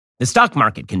The stock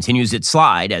market continues its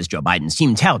slide as Joe Biden's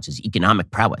team touts his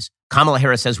economic prowess. Kamala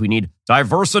Harris says we need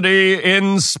diversity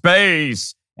in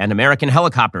space. And American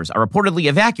helicopters are reportedly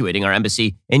evacuating our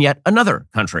embassy in yet another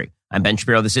country. I'm Ben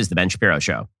Shapiro. This is The Ben Shapiro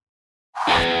Show.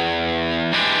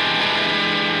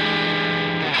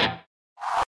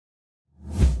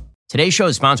 Today's show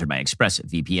is sponsored by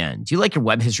ExpressVPN. Do you like your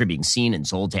web history being seen and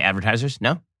sold to advertisers?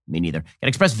 No? Me neither.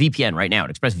 Get ExpressVPN right now at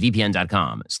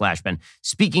expressvpn.com/Ben.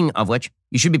 Speaking of which,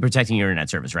 you should be protecting your internet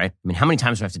service, right? I mean, how many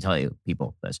times do I have to tell you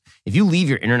people this? If you leave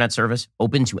your internet service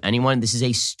open to anyone, this is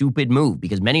a stupid move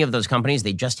because many of those companies,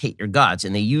 they just hate your guts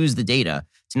and they use the data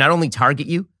to not only target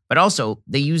you, but also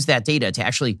they use that data to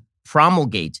actually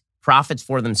promulgate profits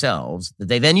for themselves that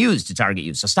they then use to target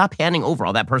you. So stop handing over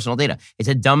all that personal data. It's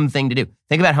a dumb thing to do.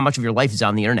 Think about how much of your life is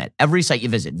on the internet. Every site you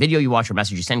visit, video you watch, or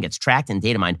message you send gets tracked and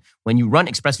data mined. When you run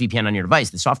ExpressVPN on your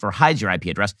device, the software hides your IP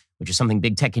address, which is something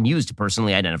big tech can use to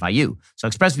personally identify you. So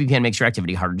ExpressVPN makes your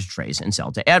activity harder to trace and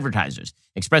sell to advertisers.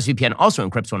 ExpressVPN also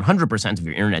encrypts 100% of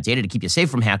your internet data to keep you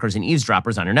safe from hackers and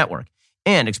eavesdroppers on your network.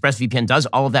 And ExpressVPN does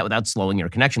all of that without slowing your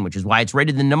connection, which is why it's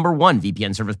rated the #1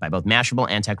 VPN service by both Mashable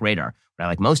and TechRadar. What I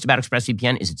like most about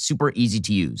ExpressVPN is it's super easy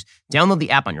to use. Download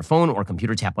the app on your phone or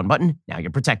computer, tap one button, now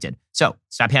you're protected. So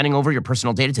stop handing over your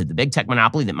personal data to the big tech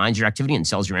monopoly that mines your activity and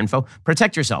sells your info.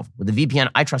 Protect yourself with the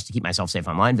VPN I trust to keep myself safe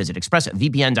online. Visit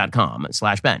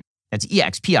expressvpn.com/Ben. That's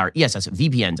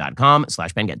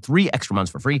expressvpn.com/Ben. Get 3 extra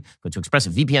months for free. Go to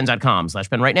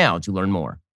expressvpn.com/Ben right now to learn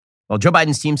more. Well, Joe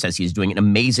Biden's team says he is doing an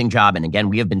amazing job. And again,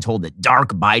 we have been told that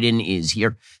Dark Biden is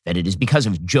here, that it is because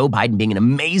of Joe Biden being an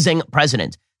amazing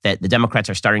president that the Democrats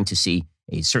are starting to see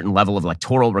a certain level of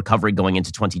electoral recovery going into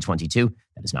 2022.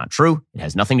 That is not true. It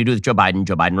has nothing to do with Joe Biden.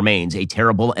 Joe Biden remains a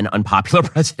terrible and unpopular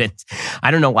president. I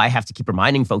don't know why I have to keep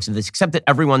reminding folks of this, except that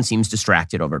everyone seems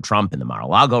distracted over Trump and the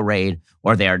Mar-a-Lago raid,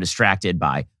 or they are distracted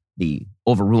by the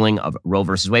overruling of Roe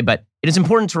versus Wade. But it is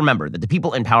important to remember that the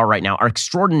people in power right now are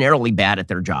extraordinarily bad at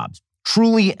their jobs,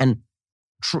 truly and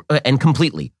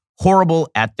completely horrible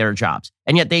at their jobs.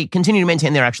 And yet they continue to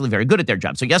maintain they're actually very good at their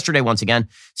job. So yesterday, once again,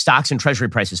 stocks and treasury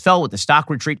prices fell with the stock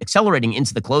retreat accelerating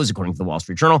into the close, according to the Wall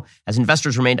Street Journal, as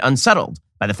investors remained unsettled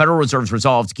by the Federal Reserve's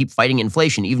resolve to keep fighting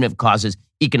inflation, even if it causes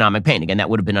economic pain. Again, that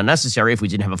would have been unnecessary if we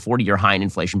didn't have a 40-year high in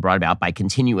inflation brought about by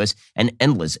continuous and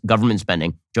endless government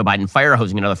spending. Joe Biden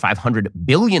fire-hosing another $500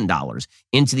 billion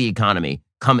into the economy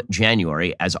come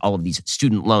January as all of these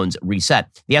student loans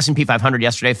reset. The S&P 500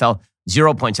 yesterday fell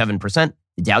 0.7%.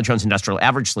 The Dow Jones Industrial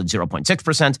Average slid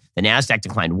 0.6%. The NASDAQ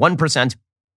declined 1%.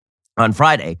 On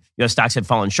Friday, U.S. stocks had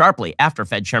fallen sharply after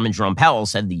Fed Chairman Jerome Powell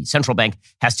said the central bank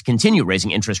has to continue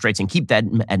raising interest rates and keep that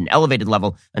at an elevated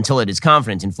level until it is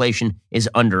confident inflation is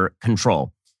under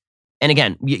control. And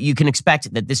again, you can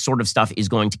expect that this sort of stuff is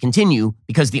going to continue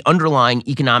because the underlying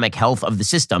economic health of the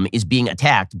system is being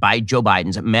attacked by Joe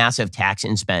Biden's massive tax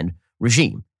and spend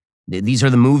regime. These are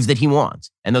the moves that he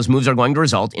wants, and those moves are going to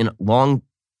result in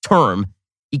long-term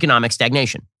economic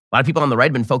stagnation. A lot of people on the right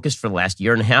have been focused for the last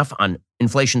year and a half on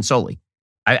inflation solely.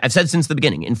 I've said since the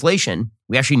beginning, inflation,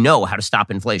 we actually know how to stop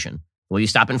inflation. The way you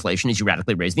stop inflation is you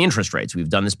radically raise the interest rates. We've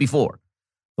done this before.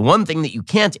 The one thing that you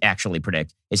can't actually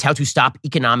predict is how to stop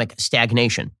economic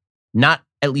stagnation, not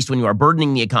at least when you are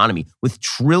burdening the economy with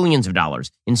trillions of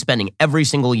dollars in spending every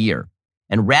single year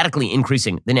and radically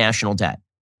increasing the national debt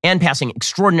and passing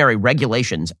extraordinary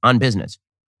regulations on business,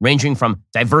 ranging from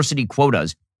diversity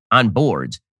quotas on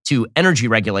boards to energy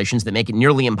regulations that make it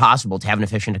nearly impossible to have an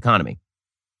efficient economy.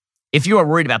 If you are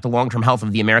worried about the long-term health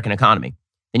of the American economy,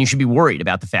 then you should be worried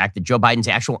about the fact that Joe Biden's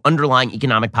actual underlying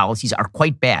economic policies are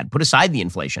quite bad. Put aside the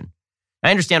inflation.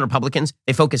 I understand Republicans,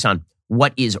 they focus on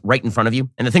what is right in front of you.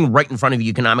 And the thing right in front of you,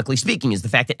 economically speaking, is the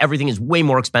fact that everything is way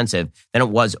more expensive than it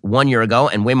was 1 year ago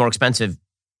and way more expensive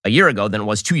a year ago than it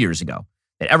was 2 years ago.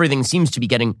 That everything seems to be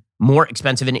getting more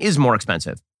expensive and is more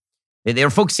expensive. They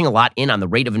are focusing a lot in on the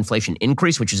rate of inflation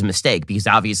increase, which is a mistake because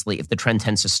obviously if the trend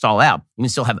tends to stall out, you can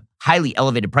still have highly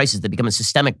elevated prices that become a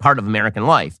systemic part of American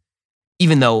life,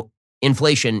 even though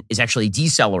inflation is actually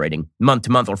decelerating month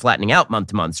to month or flattening out month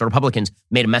to month. So Republicans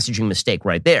made a messaging mistake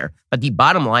right there. But the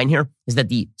bottom line here is that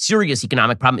the serious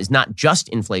economic problem is not just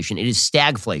inflation, it is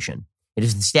stagflation. It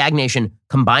is the stagnation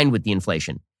combined with the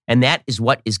inflation. And that is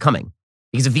what is coming.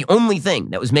 Because if the only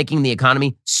thing that was making the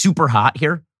economy super hot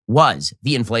here was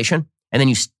the inflation, and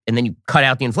then you cut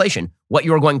out the inflation, what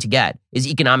you're going to get is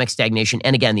economic stagnation.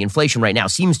 And again, the inflation right now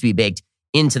seems to be baked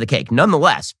into the cake.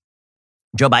 Nonetheless,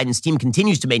 Joe Biden's team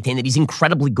continues to maintain that he's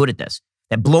incredibly good at this,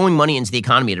 that blowing money into the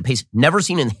economy at a pace never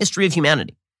seen in the history of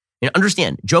humanity. And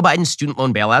understand, Joe Biden's student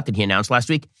loan bailout that he announced last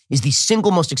week is the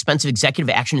single most expensive executive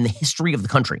action in the history of the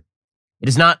country. It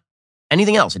is not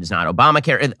anything else. It is not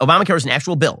Obamacare. Obamacare is an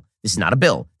actual bill This is not a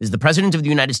bill. This is the president of the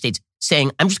United States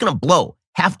saying, I'm just going to blow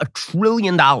 $500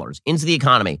 billion into the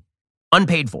economy,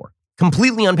 unpaid for,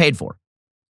 completely unpaid for.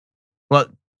 Well,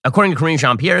 according to Karine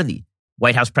Jean-Pierre, the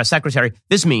White House press secretary,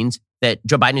 this means that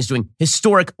Joe Biden is doing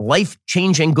historic,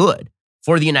 life-changing good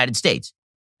for the United States.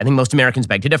 I think most Americans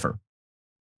beg to differ.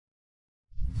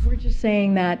 We're just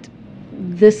saying that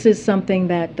this is something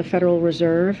that the Federal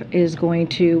Reserve is going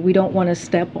to, we don't want to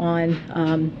step on,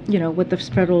 what the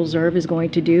Federal Reserve is going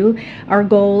to do. Our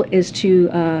goal is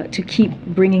to keep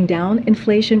bringing down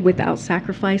inflation without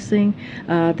sacrificing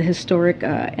the historic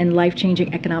and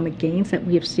life-changing economic gains that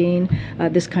we have seen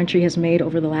this country has made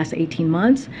over the last 18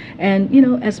 months. And,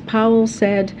 as Powell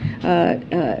said,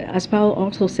 as Powell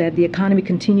also said, the economy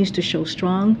continues to show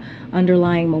strong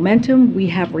underlying momentum. We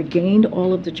have regained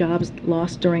all of the jobs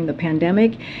lost during the pandemic.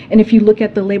 And if you look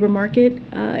at the labor market,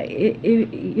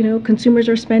 consumers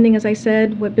are spending, as I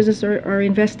said, what businesses are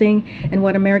investing, and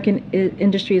what American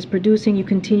industry is producing. You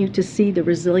continue to see the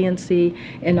resiliency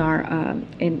in our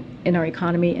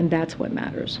economy, and that's what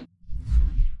matters.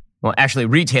 Well, actually,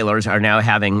 retailers are now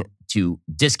having to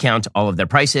discount all of their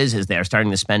prices as they are starting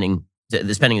the spending.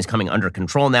 The spending is coming under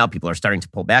control now. People are starting to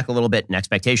pull back a little bit in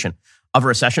expectation of a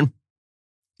recession.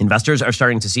 Investors are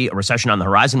starting to see a recession on the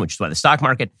horizon, which is why the stock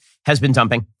market has been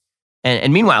dumping.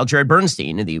 And meanwhile, Jared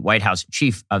Bernstein, the White House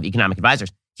chief of economic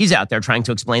advisors, he's out there trying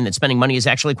to explain that spending money is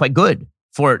actually quite good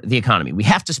for the economy. We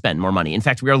have to spend more money. In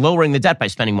fact, we are lowering the debt by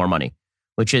spending more money,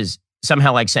 which is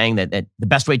somehow like saying that the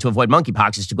best way to avoid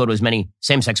monkeypox is to go to as many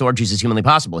same-sex orgies as humanly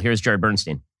possible. Here's Jared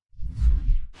Bernstein.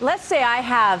 Let's say I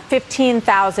have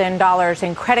 $15,000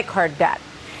 in credit card debt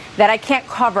that I can't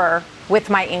cover with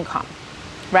my income,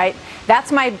 right?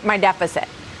 That's my deficit.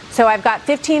 So I've got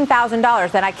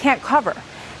 $15,000 that I can't cover.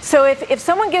 So if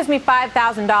someone gives me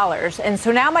 $5,000, and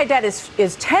so now my debt is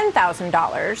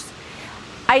 $10,000,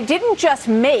 I didn't just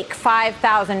make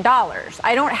 $5,000.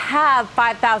 I don't have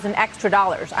 $5,000 extra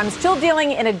dollars. I'm still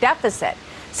dealing in a deficit.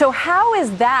 So how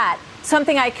is that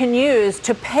something I can use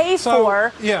to pay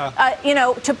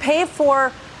to pay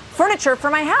for furniture for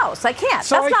my house? I can't.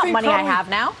 That's not money I have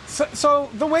now. So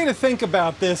the way to think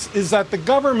about this is that the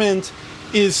government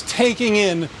is taking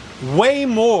in way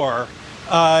more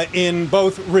in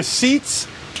both receipts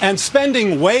and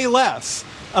spending way less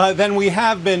than we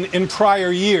have been in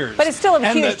prior years. But it's still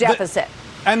a huge deficit.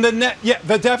 And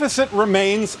the deficit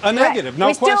remains a negative,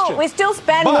 no question. We still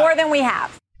spend more than we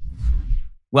have.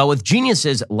 Well, with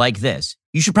geniuses like this,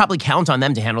 you should probably count on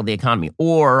them to handle the economy.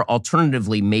 Or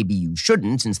alternatively, maybe you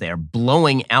shouldn't, since they are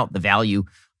blowing out the value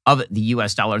of the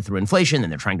U.S. dollar through inflation,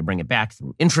 and they're trying to bring it back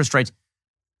through interest rates.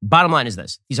 Bottom line is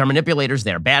this. These are manipulators.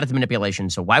 They are bad at the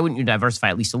manipulation. So why wouldn't you diversify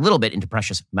at least a little bit into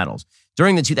precious metals?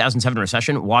 During the 2007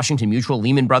 recession, Washington Mutual,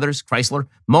 Lehman Brothers, Chrysler,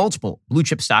 multiple blue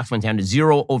chip stocks went down to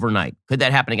zero overnight. Could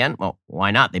that happen again? Well,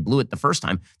 why not? They blew it the first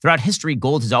time. Throughout history,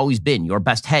 gold has always been your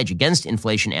best hedge against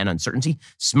inflation and uncertainty.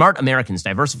 Smart Americans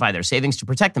diversify their savings to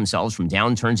protect themselves from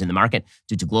downturns in the market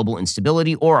due to global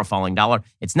instability or a falling dollar.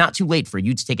 It's not too late for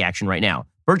you to take action right now.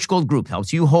 Birch Gold Group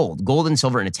helps you hold gold and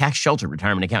silver in a tax-sheltered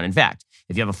retirement account. In fact,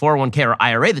 if you have a 401k or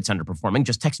IRA that's underperforming,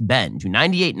 just text BEN to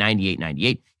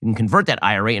 989898. You can convert that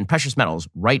IRA in precious metals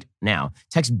right now.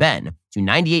 Text BEN to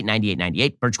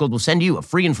 989898. Birch Gold will send you a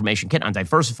free information kit on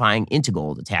diversifying into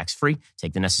gold, tax-free.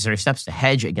 Take the necessary steps to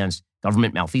hedge against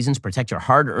government malfeasance. Protect your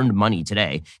hard-earned money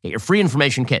today. Get your free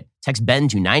information kit. Text BEN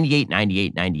to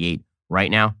 989898 right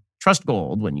now. Trust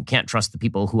gold when you can't trust the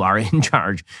people who are in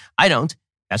charge. I don't.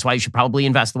 That's why you should probably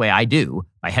invest the way I do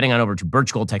by heading on over to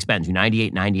Birch Gold, text BEN to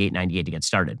 989898 to get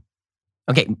started.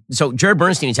 Okay, so Jared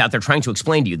Bernstein is out there trying to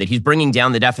explain to you that he's bringing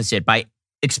down the deficit by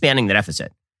expanding the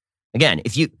deficit. Again,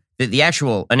 if you the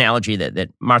actual analogy that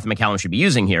Martha McCallum should be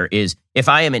using here is if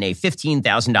I am in a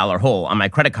 $15,000 hole on my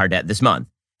credit card debt this month,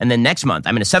 and then next month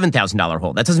I'm in a $7,000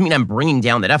 hole, that doesn't mean I'm bringing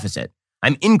down the deficit.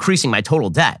 I'm increasing my total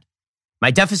debt.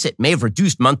 My deficit may have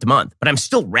reduced month to month, but I'm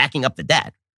still racking up the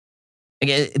debt.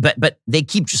 But they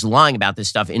keep just lying about this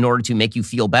stuff in order to make you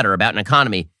feel better about an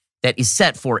economy that is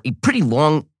set for a pretty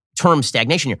long-term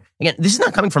stagnation here. Again, this is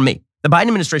not coming from me. The Biden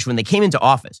administration, when they came into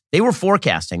office, they were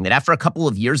forecasting that after a couple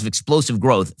of years of explosive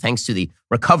growth, thanks to the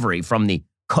recovery from the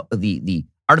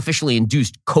artificially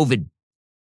induced COVID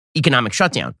economic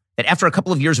shutdown, that after a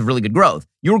couple of years of really good growth,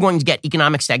 you were going to get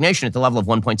economic stagnation at the level of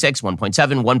 1.6,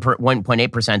 1.7,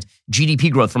 1.8%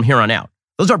 GDP growth from here on out.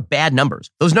 Those are bad numbers.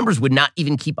 Those numbers would not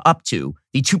even keep up to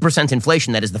the 2%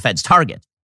 inflation that is the Fed's target.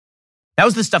 That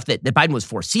was the stuff that Biden was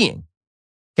foreseeing.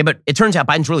 Okay, but it turns out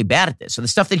Biden's really bad at this. So the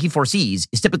stuff that he foresees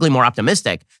is typically more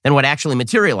optimistic than what actually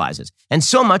materializes. And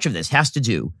so much of this has to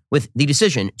do with the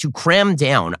decision to cram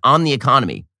down on the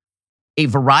economy a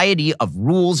variety of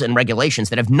rules and regulations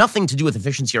that have nothing to do with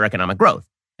efficiency or economic growth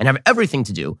and have everything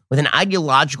to do with an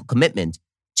ideological commitment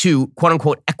to quote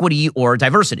unquote equity or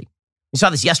diversity. We saw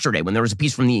this yesterday when there was a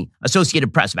piece from the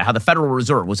Associated Press about how the Federal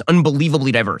Reserve was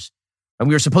unbelievably diverse. And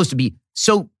we were supposed to be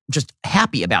so just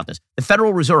happy about this. The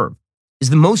Federal Reserve is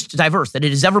the most diverse that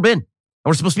it has ever been. And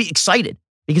we're supposed to be excited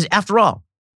because after all,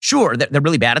 sure, they're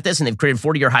really bad at this and they've created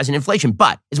 40-year highs in inflation,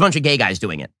 but it's a bunch of gay guys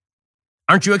doing it.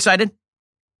 Aren't you excited?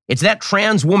 It's that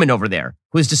trans woman over there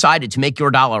who has decided to make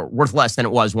your dollar worth less than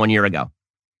it was 1 year ago.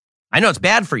 I know it's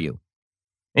bad for you.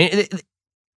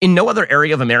 In no other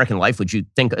area of American life would you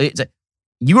think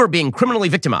you are being criminally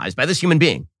victimized by this human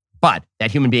being, but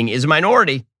that human being is a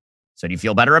minority. So do you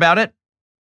feel better about it?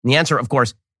 And the answer, of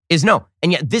course, is no.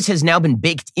 And yet this has now been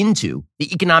baked into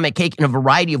the economic cake in a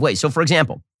variety of ways. So for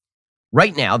example,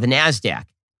 right now, the NASDAQ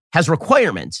has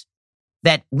requirements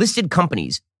that listed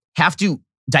companies have to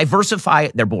diversify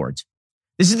their boards.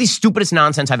 This is the stupidest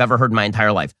nonsense I've ever heard in my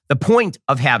entire life. The point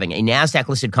of having a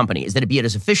NASDAQ-listed company is that it be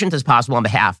as efficient as possible on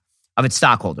behalf of its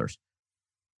stockholders.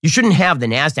 You shouldn't have the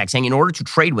NASDAQ saying, in order to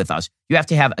trade with us, you have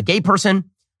to have a gay person,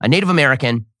 a Native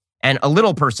American, and a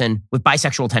little person with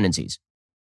bisexual tendencies.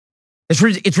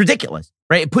 It's ridiculous,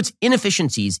 right? It puts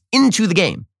inefficiencies into the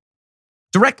game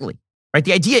directly, right?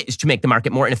 The idea is to make the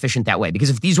market more inefficient that way, because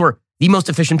if these were the most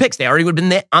efficient picks, they already would have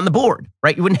been on the board,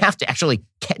 right? You wouldn't have to actually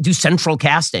do central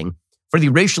casting for the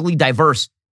racially diverse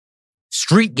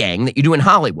street gang that you do in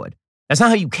Hollywood. That's not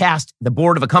how you cast the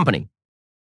board of a company.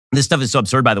 This stuff is so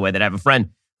absurd, by the way, that I have a friend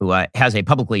who has a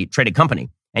publicly traded company,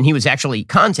 and he was actually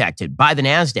contacted by the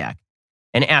NASDAQ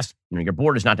and asked, your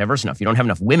board is not diverse enough. You don't have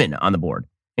enough women on the board.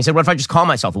 He said, what if I just call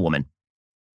myself a woman?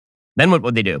 Then what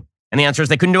would they do? And the answer is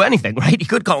they couldn't do anything, right? He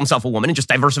could call himself a woman and just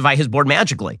diversify his board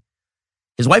magically.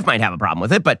 His wife might have a problem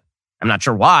with it, but I'm not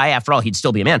sure why. After all, he'd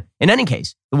still be a man. In any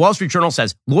case, the Wall Street Journal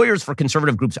says lawyers for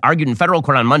conservative groups argued in federal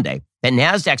court on Monday that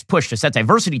NASDAQ's push to set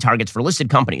diversity targets for listed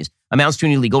companies amounts to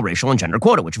an illegal racial and gender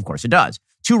quota, which of course it does.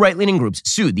 Two right-leaning groups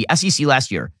sued the SEC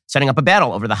last year, setting up a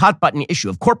battle over the hot-button issue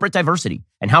of corporate diversity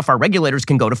and how far regulators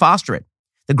can go to foster it.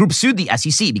 The group sued the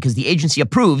SEC because the agency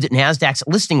approved NASDAQ's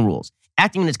listing rules,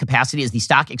 acting in its capacity as the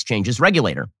stock exchange's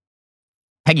regulator.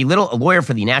 Peggy Little, a lawyer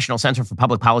for the National Center for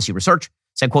Public Policy Research,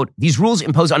 said, quote, these rules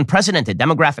impose unprecedented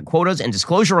demographic quotas and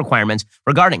disclosure requirements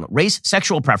regarding race,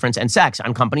 sexual preference, and sex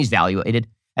on companies valuated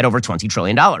at over $20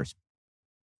 trillion.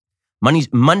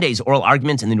 Monday's oral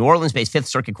arguments in the New Orleans-based Fifth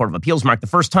Circuit Court of Appeals marked the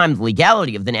first time the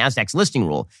legality of the NASDAQ's listing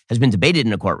rule has been debated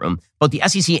in a courtroom. Both the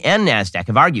SEC and NASDAQ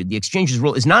have argued the exchange's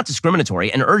rule is not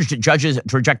discriminatory and urged judges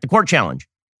to reject the court challenge.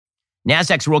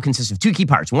 NASDAQ's rule consists of two key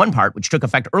parts. One part, which took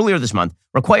effect earlier this month,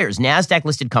 requires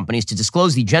NASDAQ-listed companies to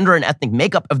disclose the gender and ethnic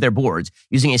makeup of their boards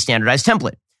using a standardized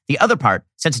template. The other part,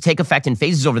 set to take effect in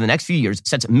phases over the next few years,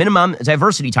 sets minimum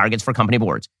diversity targets for company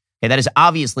boards. Okay, that is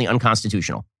obviously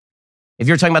unconstitutional. If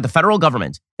you're talking about the federal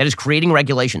government that is creating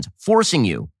regulations, forcing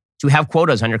you to have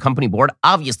quotas on your company board,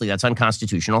 obviously that's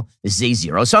unconstitutional. This is a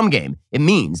zero-sum game. It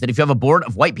means that if you have a board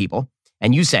of white people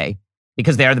and you say,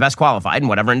 because they are the best qualified in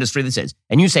whatever industry this is,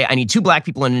 and you say, I need 2 black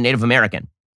people and a Native American,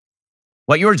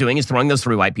 what you're doing is throwing those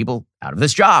 3 white people out of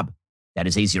this job. That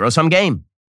is a zero-sum game,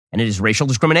 and it is racial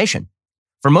discrimination.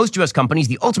 For most U.S. companies,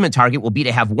 the ultimate target will be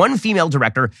to have 1 female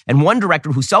director and 1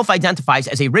 director who self-identifies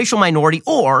as a racial minority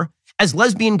or as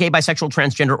lesbian, gay, bisexual,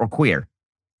 transgender, or queer.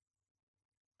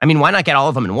 I mean, why not get all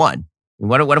of them in one?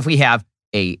 What if we have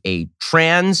a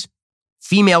trans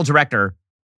female director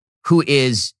who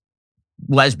is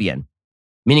lesbian,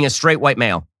 meaning a straight white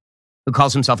male who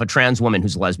calls himself a trans woman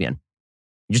who's a lesbian?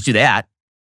 You just do that.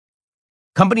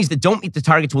 Companies that don't meet the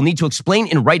targets will need to explain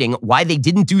in writing why they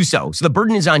didn't do so. So the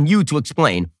burden is on you to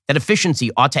explain that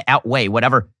efficiency ought to outweigh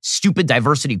whatever stupid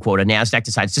diversity quota NASDAQ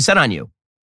decides to set on you.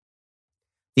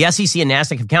 The SEC and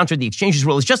NASDAQ have countered the exchange's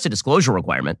rule as just a disclosure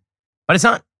requirement, but it's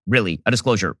not really a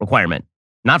disclosure requirement.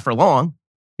 Not for long,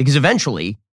 because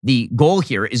eventually the goal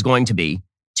here is going to be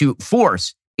to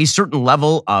force a certain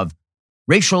level of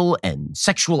racial and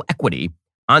sexual equity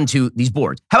onto these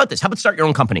boards. How about this? How about start your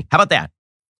own company? How about that?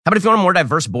 How about if you want a more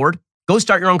diverse board, go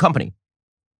start your own company.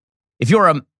 If you're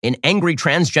an angry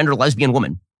transgender lesbian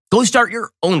woman, go start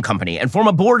your own company and form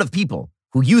a board of people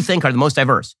who you think are the most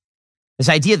diverse. This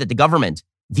idea that the government,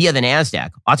 via the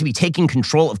NASDAQ, ought to be taking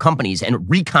control of companies and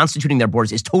reconstituting their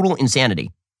boards is total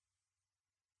insanity.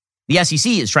 The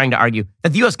SEC is trying to argue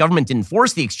that the U.S. government didn't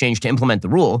force the exchange to implement the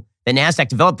rule, that NASDAQ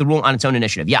developed the rule on its own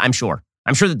initiative. Yeah, I'm sure.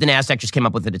 I'm sure that the NASDAQ just came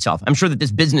up with it itself. I'm sure that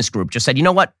this business group just said, you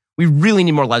know what? We really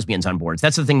need more lesbians on boards.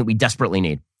 That's the thing that we desperately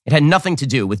need. It had nothing to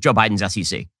do with Joe Biden's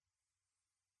SEC.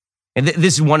 And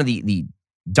this is one of the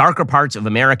darker parts of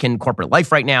American corporate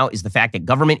life right now, is the fact that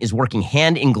government is working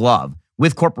hand in glove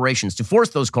with corporations to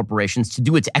force those corporations to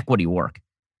do its equity work.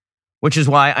 Which is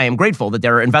why I am grateful that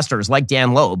there are investors like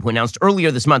Dan Loeb, who announced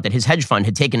earlier this month that his hedge fund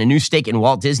had taken a new stake in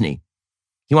Walt Disney.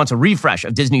 He wants a refresh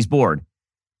of Disney's board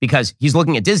because he's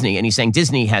looking at Disney and he's saying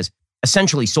Disney has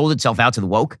essentially sold itself out to the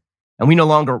woke, and we no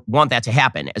longer want that to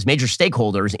happen. As major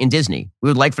stakeholders in Disney, we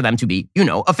would like for them to be,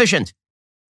 efficient.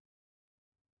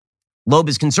 Loeb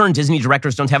is concerned Disney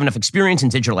directors don't have enough experience in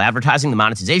digital advertising, the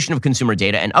monetization of consumer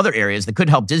data, and other areas that could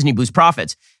help Disney boost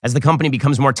profits as the company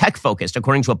becomes more tech-focused,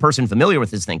 according to a person familiar with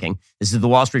his thinking. This is the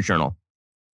Wall Street Journal.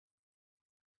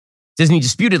 Disney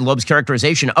disputed Loeb's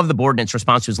characterization of the board in its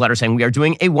response to his letter, saying, "We are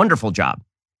doing a wonderful job."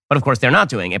 But of course, they're not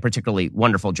doing a particularly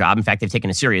wonderful job. In fact, they've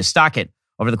taken a serious stock hit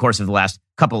over the course of the last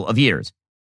couple of years.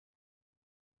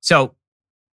 So,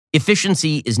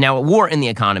 efficiency is now at war in the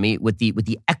economy with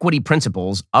the equity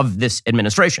principles of this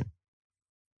administration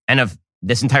and of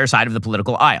this entire side of the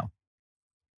political aisle.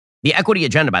 The equity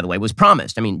agenda, by the way, was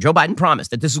promised. Joe Biden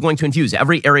promised that this was going to infuse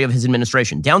every area of his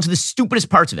administration, down to the stupidest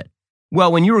parts of it. Well,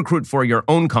 when you recruit for your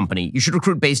own company, you should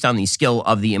recruit based on the skill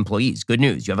of the employees. Good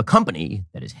news. You have a company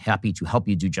that is happy to help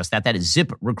you do just that. That is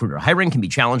ZipRecruiter. Hiring can be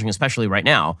challenging, especially right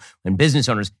now when business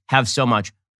owners have so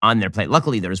much on their plate.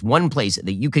 Luckily, there's one place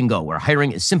that you can go where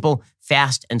hiring is simple,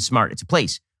 fast, and smart. It's a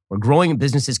place where growing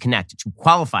businesses connect to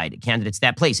qualified candidates.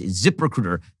 That place is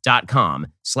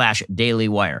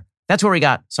ZipRecruiter.com/dailywire. That's where we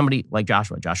got somebody like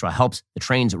Joshua. Joshua helps the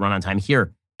trains run on time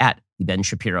here at the Ben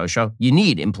Shapiro Show. You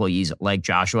need employees like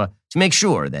Joshua to make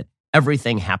sure that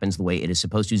everything happens the way it is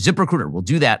supposed to. ZipRecruiter will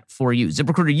do that for you.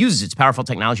 ZipRecruiter uses its powerful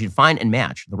technology to find and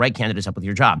match the right candidates up with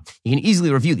your job. You can easily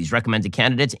review these recommended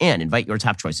candidates and invite your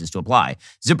top choices to apply.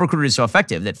 ZipRecruiter is so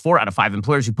effective that 4 out of 5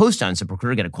 employers who post on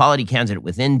ZipRecruiter get a quality candidate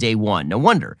within day one. No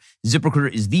wonder.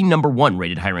 ZipRecruiter is the #1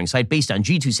 rated hiring site based on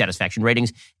G2 satisfaction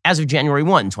ratings as of January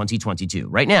 1, 2022.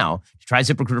 Right now, to try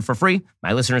ZipRecruiter for free,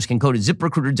 my listeners can go to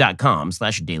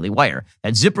ZipRecruiter.com/dailywire.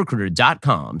 That's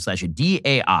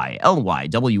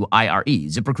ZipRecruiter.com/DAILYWIRE.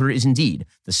 ZipRecruiter is indeed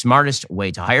the smartest way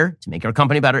to hire, to make your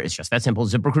company better. It's just that simple.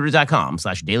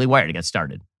 ZipRecruiter.com/dailywire to get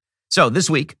started. So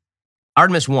this week,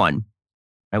 Artemis 1,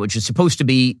 right, which is supposed to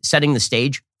be setting the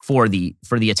stage for the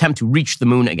attempt to reach the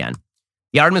moon again.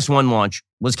 The Artemis 1 launch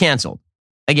was canceled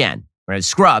again, right,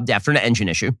 scrubbed after an engine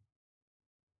issue.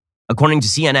 According to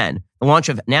CNN, the launch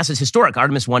of NASA's historic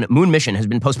Artemis 1 moon mission has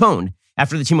been postponed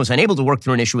after the team was unable to work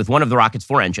through an issue with one of the rocket's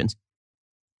 4 engines.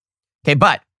 Okay,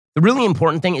 but the really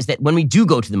important thing is that when we do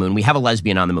go to the moon, we have a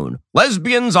lesbian on the moon.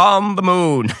 Lesbians on the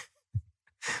moon.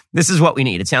 This is what we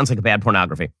need. It sounds like a bad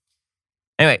pornography.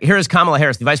 Anyway, here is Kamala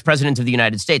Harris, the Vice President of the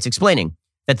United States, explaining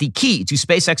that the key to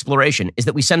space exploration is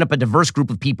that we send up a diverse group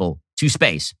of people to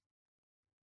space.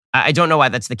 I don't know why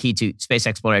that's the key to space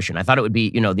exploration. I thought it would be,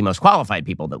 the most qualified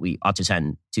people that we ought to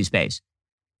send to space.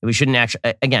 We shouldn't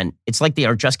actually, again, it's like they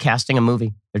are just casting a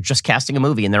movie. They're just casting a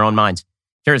movie in their own minds.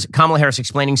 Here's Kamala Harris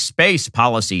explaining space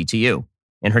policy to you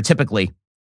in her typically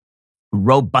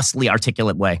robustly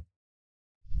articulate way.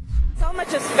 So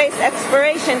much of space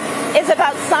exploration is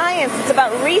about science. It's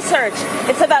about research.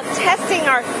 It's about testing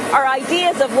our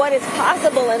ideas of what is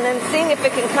possible and then seeing if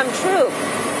it can come true.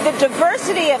 The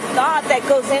diversity of thought that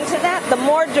goes into that, the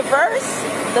more diverse,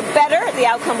 the better the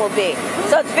outcome will be.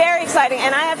 So it's very exciting.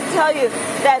 And I have to tell you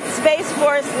that Space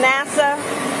Force, NASA,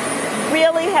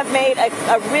 really have made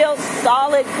a real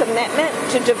solid commitment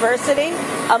to diversity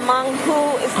among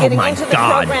who is getting into the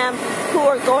program,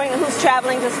 who's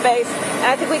traveling to space. And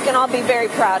I think we can all be very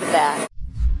proud of that.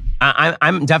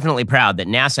 I'm definitely proud that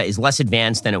NASA is less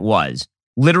advanced than it was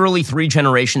literally 3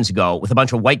 generations ago with a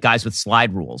bunch of white guys with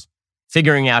slide rules,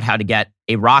 figuring out how to get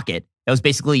a rocket that was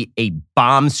basically a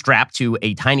bomb strapped to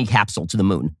a tiny capsule to the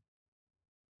moon.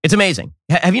 It's amazing.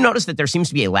 Have you noticed that there seems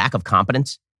to be a lack of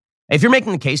competence? If you're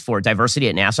making the case for diversity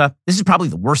at NASA, this is probably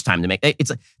the worst time to make it.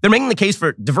 They're making the case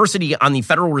for diversity on the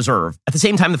Federal Reserve. At the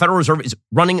same time, the Federal Reserve is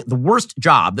running the worst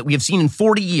job that we have seen in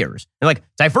 40 years. And like,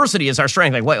 diversity is our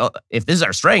strength. Like, well, if this is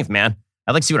our strength, man,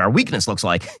 I'd like to see what our weakness looks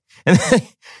like. And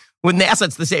with NASA,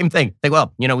 it's the same thing. Like,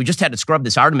 well, we just had to scrub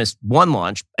this Artemis 1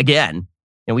 launch again.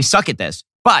 We suck at this.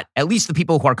 But at least the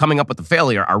people who are coming up with the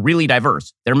failure are really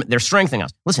diverse. They're strengthening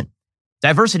us. Listen,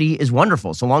 diversity is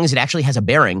wonderful so long as it actually has a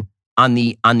bearing on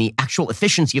the actual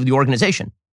efficiency of the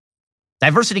organization.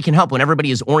 Diversity can help when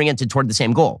everybody is oriented toward the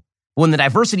same goal. But when the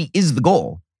diversity is the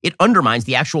goal, it undermines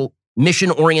the actual mission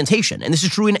orientation. And this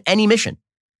is true in any mission.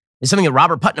 It's something that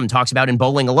Robert Putnam talks about in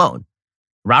Bowling Alone.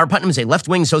 Robert Putnam is a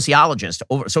left-wing sociologist,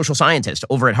 social scientist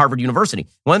over at Harvard University.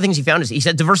 One of the things he found is he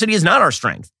said diversity is not our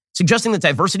strength. Suggesting that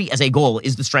diversity as a goal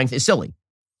is the strength is silly.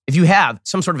 If you have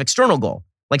some sort of external goal,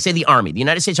 like say the Army, the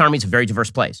United States Army is a very diverse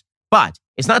place. But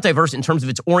it's not diverse in terms of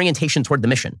its orientation toward the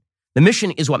mission. The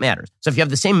mission is what matters. So if you have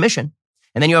the same mission,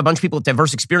 and then you have a bunch of people with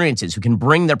diverse experiences who can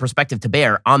bring their perspective to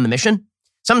bear on the mission,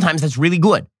 sometimes that's really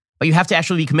good. But you have to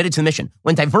actually be committed to the mission.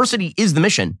 When diversity is the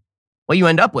mission, what you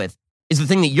end up with is the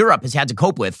thing that Europe has had to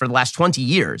cope with for the last 20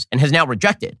 years and has now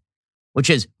rejected, which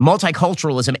is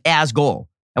multiculturalism as goal.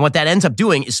 And what that ends up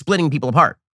doing is splitting people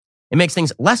apart. It makes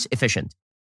things less efficient.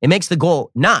 It makes the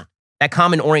goal not that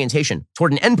common orientation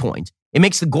toward an endpoint. It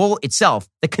makes the goal itself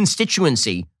the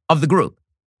constituency of the group,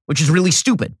 which is really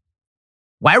stupid.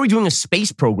 Why are we doing a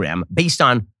space program based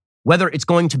on whether it's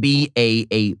going to be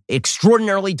a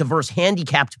extraordinarily diverse,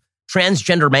 handicapped,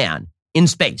 transgender man in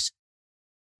space?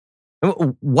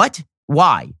 What?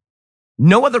 Why?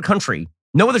 No other country,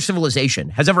 no other civilization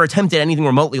has ever attempted anything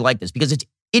remotely like this because it's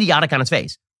idiotic on its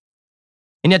face.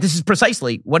 And yet this is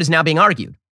precisely what is now being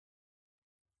argued.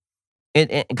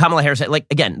 And Kamala Harris, like,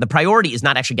 again, the priority is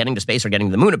not actually getting to space or getting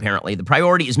to the moon, apparently. The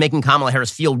priority is making Kamala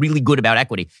Harris feel really good about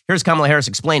equity. Here's Kamala Harris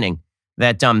explaining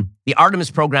that the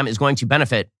Artemis program is going to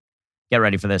benefit. Get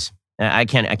ready for this. I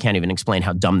can't even explain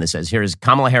how dumb this is. Here's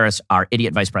Kamala Harris, our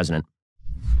idiot vice president.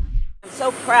 I'm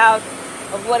so proud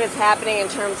of what is happening in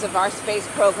terms of our space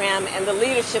program and the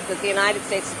leadership that the United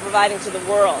States is providing to the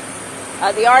world.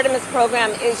 The Artemis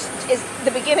program is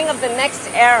the beginning of the next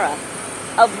era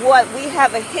of what we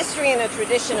have a history and a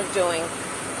tradition of doing,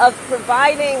 of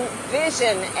providing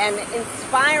vision and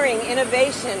inspiring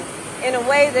innovation in a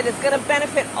way that is going to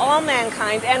benefit all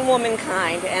mankind and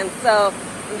womankind. And so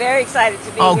I'm very excited to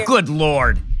be here. Oh, good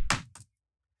Lord.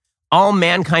 All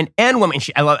mankind and women.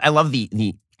 I love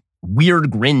the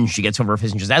weird grin she gets over her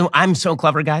face. And she says, I'm so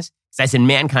clever, guys. Because I said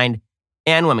mankind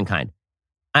and womankind.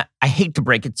 I hate to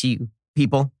break it to you,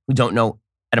 people who don't know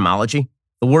etymology.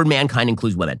 The word mankind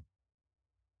includes women.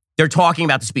 They're talking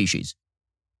about the species.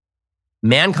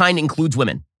 Mankind includes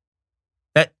women.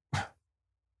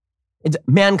 It's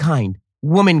mankind,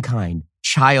 womankind,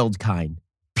 childkind,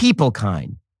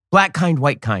 peoplekind, black kind,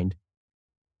 white kind.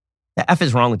 The F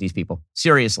is wrong with these people.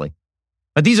 Seriously.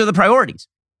 But these are the priorities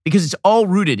because it's all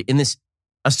rooted in this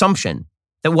assumption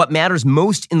that what matters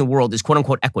most in the world is quote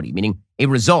unquote equity, meaning a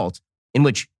result in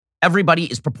which everybody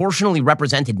is proportionally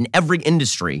represented in every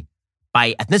industry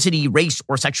by ethnicity, race,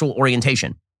 or sexual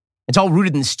orientation. It's all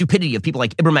rooted in the stupidity of people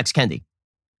like Ibram X. Kendi.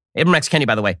 Ibram X. Kendi,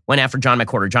 by the way, went after John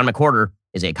McWhorter. John McWhorter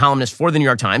is a columnist for the New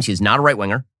York Times. He is not a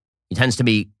right-winger. He tends to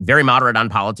be very moderate on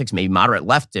politics, maybe moderate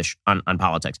leftish on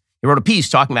politics. He wrote a piece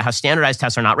talking about how standardized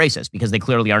tests are not racist because they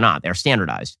clearly are not. They're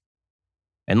standardized.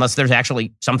 Unless there's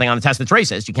actually something on the test that's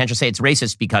racist, you can't just say it's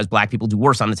racist because black people do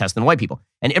worse on the test than white people.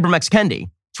 And Ibram X. Kendi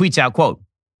tweets out, quote,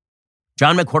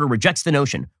 John McWhorter rejects the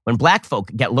notion when black folk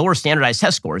get lower standardized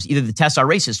test scores, either the tests are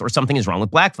racist or something is wrong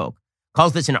with black folk.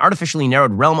 Calls this an artificially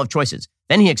narrowed realm of choices.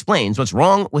 Then he explains what's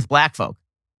wrong with black folk.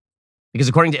 Because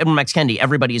according to Ibram X. Kendi,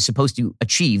 everybody is supposed to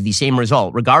achieve the same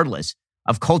result, regardless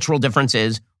of cultural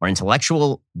differences or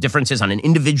intellectual differences on an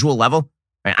individual level.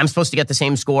 Right? I'm supposed to get the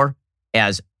same score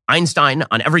as Einstein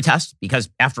on every test because,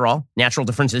 after all, natural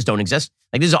differences don't exist.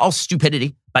 Like, this is all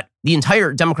stupidity, but the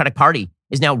entire Democratic Party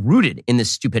is now rooted in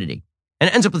this stupidity. And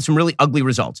it ends up with some really ugly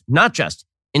results, not just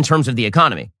in terms of the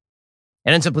economy.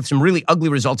 It ends up with some really ugly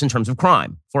results in terms of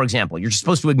crime. For example, you're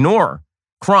supposed to ignore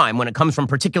crime when it comes from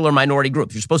particular minority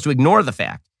groups. You're supposed to ignore the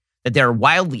fact that there are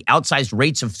wildly outsized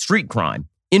rates of street crime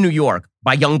in New York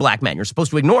by young black men. You're supposed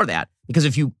to ignore that because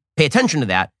if you pay attention to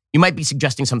that, you might be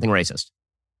suggesting something racist.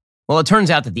 Well, it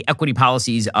turns out that the equity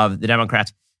policies of the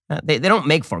Democrats, they don't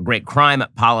make for great crime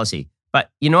policy. But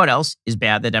you know what else is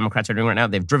bad that Democrats are doing right now?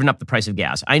 They've driven up the price of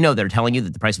gas. I know they're telling you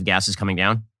that the price of gas is coming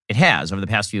down. It has over the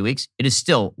past few weeks. It is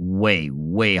still way,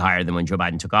 way higher than when Joe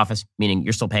Biden took office, meaning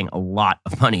you're still paying a lot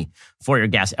of money for your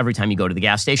gas every time you go to the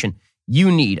gas station. You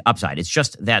need Upside. It's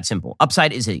just that simple.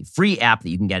 Upside is a free app that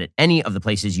you can get at any of the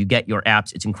places you get your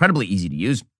apps. It's incredibly easy to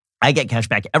use. I get cash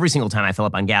back every single time I fill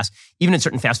up on gas, even at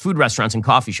certain fast food restaurants and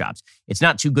coffee shops. It's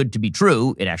not too good to be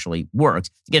true. It actually works.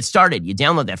 To get started, you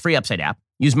download that free Upside app,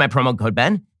 use my promo code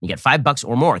Ben, you get $5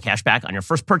 or more cash back on your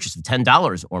first purchase of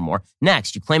 $10 or more.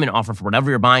 Next, you claim an offer for whatever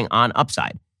you're buying on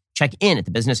Upside. Check in at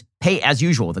the business, pay as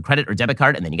usual with a credit or debit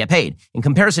card, and then you get paid. In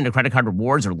comparison to credit card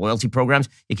rewards or loyalty programs,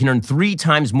 you can earn 3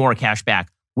 times more cash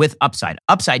back with Upside.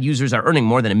 Upside users are earning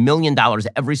more than $1 million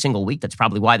every single week. That's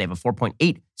probably why they have a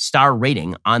 4.8 star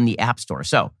rating on the App Store.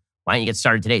 So why don't you get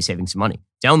started today saving some money?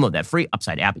 Download that free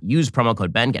Upside app. Use promo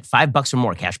code Ben. Get $5 or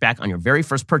more cash back on your very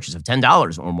first purchase of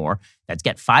 $10 or more. That's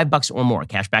get $5 or more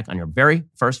cash back on your very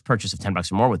first purchase of $10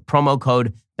 or more with promo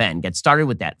code Ben. Get started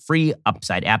with that free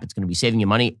Upside app. It's going to be saving you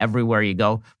money everywhere you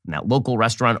go. From that local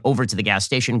restaurant over to the gas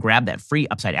station, grab that free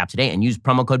Upside app today and use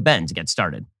promo code Ben to get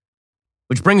started.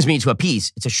 Which brings me to a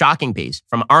piece. It's a shocking piece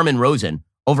from Armin Rosen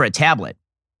over at Tablet.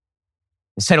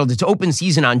 It's titled, "It's Open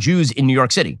Season on Jews in New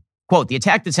York City." Quote, "The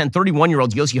attack that sent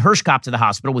 31-year-old Yossi Hirschkopf to the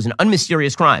hospital was an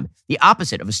unmysterious crime, the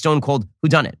opposite of a stone-cold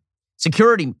whodunit.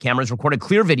 Security cameras recorded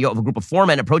clear video of a group of 4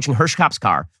 men approaching Hirschkopf's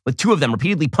car, with 2 of them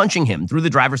repeatedly punching him through the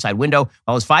driver's side window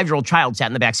while his 5-year-old child sat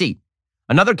in the back seat.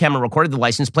 Another camera recorded the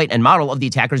license plate and model of the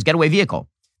attacker's getaway vehicle.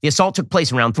 The assault took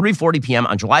place around 3:40 p.m.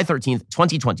 on July 13th,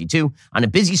 2022, on a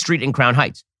busy street in Crown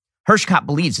Heights. Hirschkopf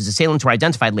believes his assailants were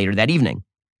identified later that evening.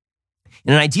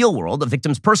 In an ideal world, a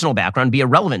victim's personal background would be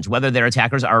irrelevant to whether their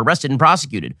attackers are arrested and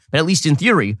prosecuted, but at least in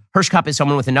theory, Hirschkopf is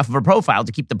someone with enough of a profile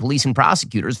to keep the police and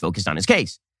prosecutors focused on his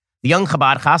case. The young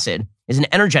Chabad Chassid is an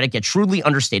energetic yet shrewdly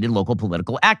understated local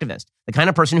political activist, the kind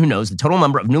of person who knows the total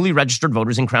number of newly registered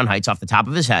voters in Crown Heights off the top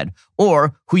of his head,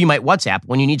 or who you might WhatsApp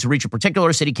when you need to reach a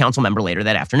particular city council member later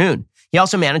that afternoon. He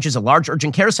also manages a large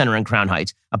urgent care center in Crown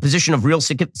Heights, a position of real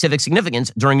civic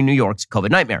significance during New York's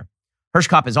COVID nightmare.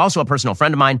 Hirschkopf is also a personal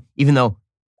friend of mine, even though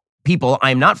people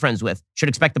I am not friends with should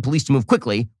expect the police to move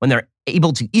quickly when they're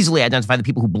able to easily identify the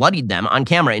people who bloodied them on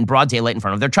camera in broad daylight in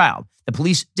front of their child. The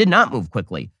police did not move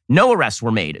quickly. No arrests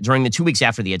were made during the 2 weeks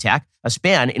after the attack, a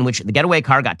span in which the getaway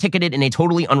car got ticketed in a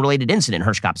totally unrelated incident,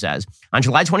 Hirschkopf says. On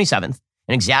July 27th,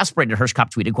 an exasperated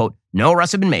Hirschkopf tweeted, quote, "No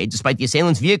arrests have been made despite the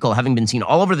assailant's vehicle having been seen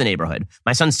all over the neighborhood.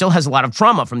 My son still has a lot of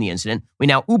trauma from the incident. We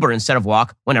now Uber instead of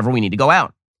walk whenever we need to go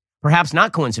out." Perhaps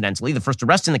not coincidentally, the first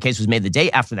arrest in the case was made the day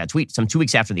after that tweet, some 2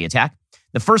 weeks after the attack.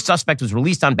 The first suspect was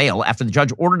released on bail after the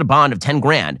judge ordered a bond of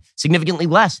 $10,000, significantly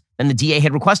less than the DA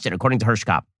had requested, according to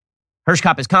Hirschkopf.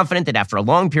 Hirschkopf is confident that after a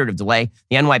long period of delay,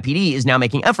 the NYPD is now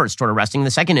making efforts toward arresting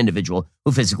the second individual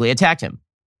who physically attacked him.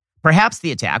 Perhaps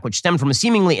the attack, which stemmed from a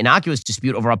seemingly innocuous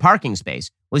dispute over a parking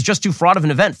space, was just too fraught of an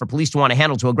event for police to want to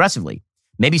handle too aggressively.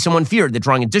 Maybe someone feared that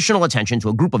drawing additional attention to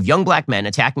a group of young black men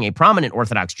attacking a prominent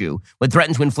Orthodox Jew would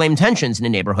threaten to inflame tensions in a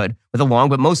neighborhood with a long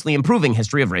but mostly improving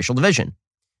history of racial division.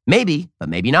 Maybe, but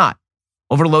maybe not.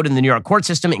 Overload in the New York court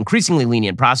system, increasingly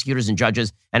lenient prosecutors and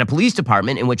judges, and a police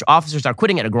department in which officers are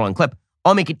quitting at a growing clip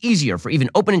all make it easier for even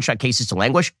open and shut cases to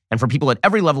languish and for people at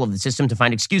every level of the system to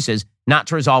find excuses not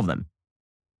to resolve them.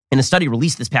 In a study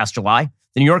released this past July,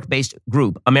 the New York-based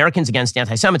group Americans Against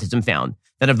Anti-Semitism found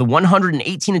that of the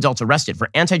 118 adults arrested for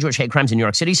anti-Jewish hate crimes in New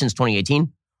York City since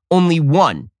 2018, only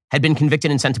 1 had been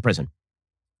convicted and sent to prison.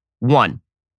 1.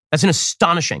 That's an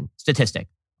astonishing statistic.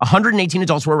 118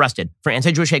 adults were arrested for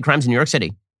anti-Jewish hate crimes in New York City.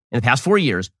 In the past 4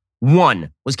 years,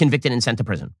 1 was convicted and sent to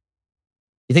prison.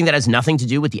 You think that has nothing to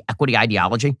do with the equity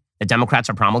ideology that Democrats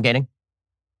are promulgating?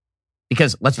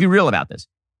 Because let's be real about this.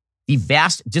 The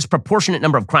vast, disproportionate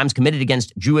number of crimes committed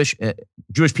against Jewish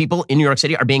people in New York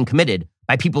City are being committed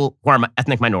by people who are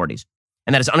ethnic minorities.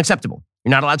 And that is unacceptable. You're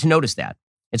not allowed to notice that.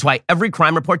 It's why every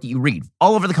crime report that you read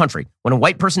all over the country, when a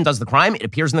white person does the crime, it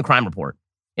appears in the crime report.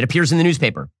 It appears in the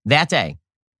newspaper that day.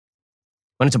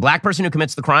 When it's a black person who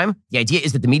commits the crime, the idea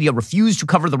is that the media refuse to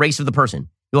cover the race of the person.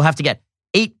 You'll have to get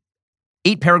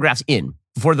eight paragraphs in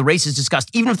before the race is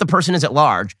discussed, even if the person is at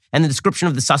large and the description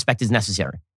of the suspect is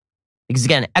necessary. Because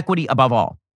again, equity above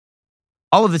all.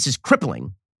 All of this is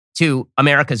crippling to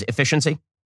America's efficiency,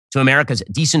 to America's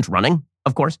decent running,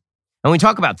 of course. And when we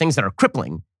talk about things that are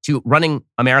crippling to running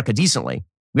America decently,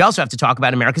 we also have to talk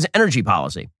about America's energy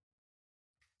policy.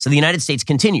 So the United States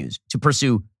continues to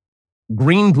pursue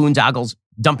green boondoggles,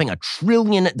 dumping $1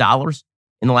 trillion in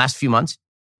the last few months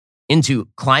into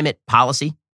climate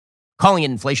policy, calling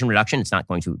it inflation reduction. It's not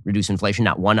going to reduce inflation,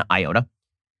 not one iota.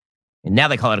 And now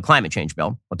they call it a climate change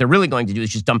bill. What they're really going to do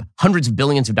is just dump hundreds of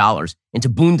billions of dollars into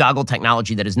boondoggle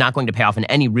technology that is not going to pay off in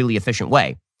any really efficient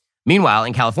way. Meanwhile,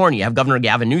 in California, you have Governor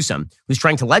Gavin Newsom, who's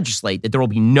trying to legislate that there will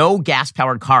be no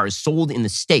gas-powered cars sold in the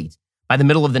state by the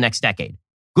middle of the next decade.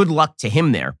 Good luck to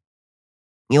him there.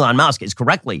 Elon Musk is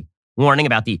correctly warning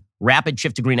about the rapid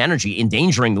shift to green energy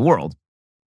endangering the world.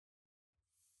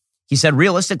 He said,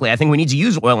 realistically, I think we need to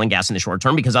use oil and gas in the short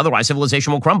term because otherwise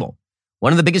civilization will crumble.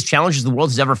 One of the biggest challenges the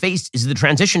world has ever faced is the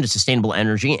transition to sustainable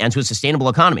energy and to a sustainable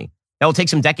economy. That will take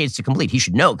some decades to complete. He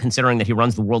should know, considering that he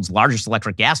runs the world's largest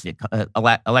electric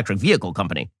vehicle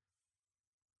company.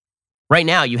 Right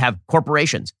now, you have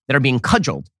corporations that are being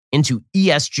cudgeled into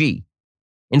ESG,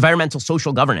 environmental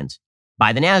social governance,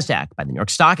 by the NASDAQ, by the New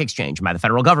York Stock Exchange, and by the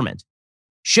federal government,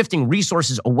 shifting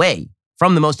resources away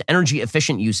from the most energy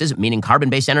efficient uses, meaning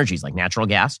carbon-based energies like natural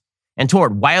gas, and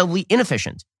toward wildly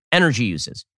inefficient energy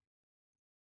uses.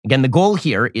 Again, the goal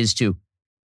here is to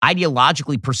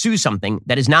ideologically pursue something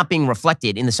that is not being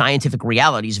reflected in the scientific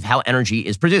realities of how energy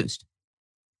is produced.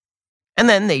 And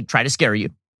then they try to scare you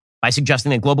by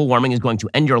suggesting that global warming is going to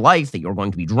end your life, that you're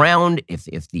going to be drowned if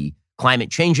the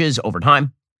climate changes over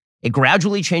time. A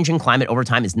gradually changing climate over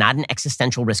time is not an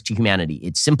existential risk to humanity.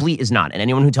 It simply is not. And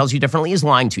anyone who tells you differently is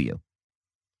lying to you.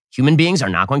 Human beings are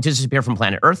not going to disappear from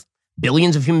planet Earth.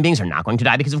 Billions of human beings are not going to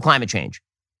die because of climate change.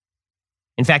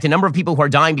 In fact, the number of people who are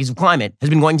dying because of climate has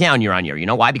been going down year on year. You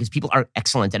know why? Because people are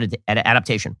excellent at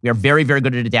adaptation. We are very, very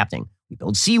good at adapting. We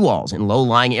build seawalls in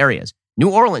low-lying areas. New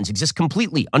Orleans exists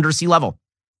completely under sea level.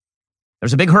 There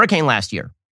was a big hurricane last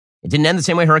year. It didn't end the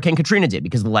same way Hurricane Katrina did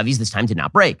because the levees this time did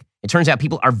not break. It turns out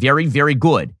people are very, very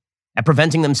good at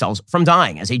preventing themselves from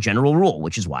dying as a general rule,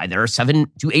 which is why there are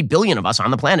 7 to 8 billion of us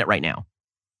on the planet right now.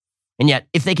 And yet,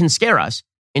 if they can scare us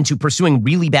into pursuing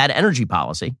really bad energy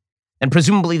policy, then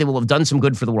presumably they will have done some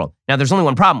good for the world. Now, there's only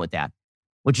one problem with that,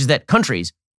 which is that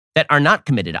countries that are not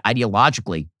committed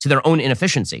ideologically to their own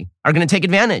inefficiency are going to take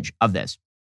advantage of this.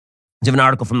 I have an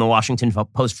article from the Washington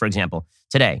Post, for example,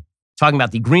 today, talking about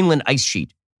the Greenland ice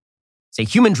sheet. It's a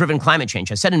human-driven climate change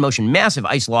has set in motion massive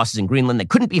ice losses in Greenland that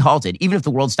couldn't be halted even if the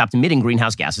world stopped emitting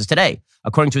greenhouse gases today,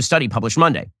 according to a study published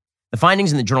Monday. The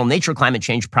findings in the journal Nature Climate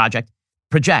Change project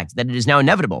that it is now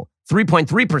inevitable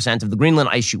 3.3% of the Greenland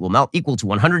ice sheet will melt, equal to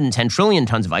 110 trillion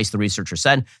tons of ice, the researchers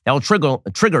said. That will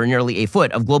trigger nearly a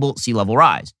foot of global sea level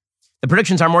rise. The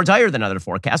predictions are more dire than other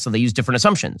forecasts, so they use different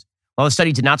assumptions. While the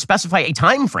study did not specify a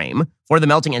time frame for the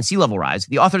melting and sea level rise,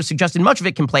 the authors suggested much of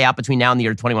it can play out between now and the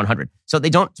year 2100. So they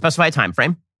don't specify a time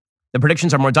frame. The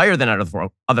predictions are more dire than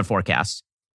other forecasts.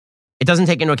 It doesn't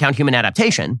take into account human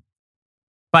adaptation.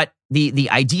 But the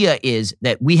idea is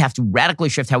that we have to radically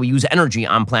shift how we use energy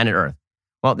on planet Earth.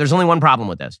 Well, there's only one problem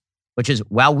with this, which is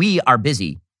while we are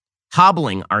busy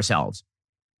hobbling ourselves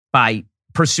by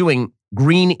pursuing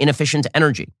green, inefficient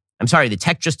energy, I'm sorry, the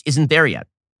tech just isn't there yet.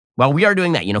 While we are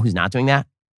doing that, you know who's not doing that?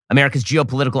 America's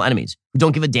geopolitical enemies who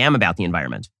don't give a damn about the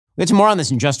environment. We'll get to more on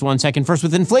this in just 1 second. First,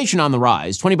 with inflation on the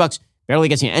rise, $20 barely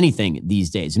gets you anything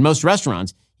these days. In most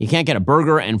restaurants, you can't get a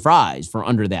burger and fries for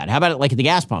under that. How about it like at the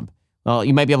gas pump? Well,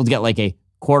 you might be able to get like a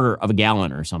quarter of a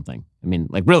gallon or something. I mean,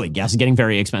 like really, gas is getting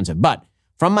very expensive. But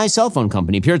from my cell phone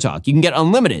company, Pure Talk, you can get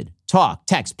unlimited talk,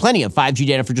 text, plenty of 5G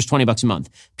data for just $20 a month.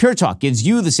 Pure Talk gives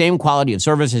you the same quality of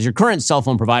service as your current cell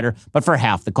phone provider, but for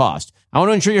half the cost. I want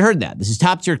to ensure you heard that. This is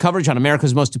top-tier coverage on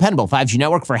America's most dependable 5G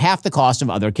network for half the cost of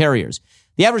other carriers.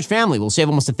 The average family will save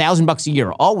almost $1,000 a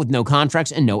year, all with no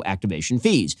contracts and no activation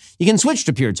fees. You can switch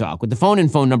to Pure Talk with the phone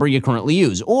and phone number you currently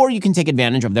use, or you can take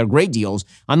advantage of their great deals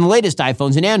on the latest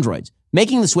iPhones and Androids.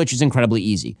 Making the switch is incredibly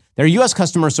easy. Their U.S.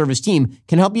 customer service team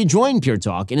can help you join Pure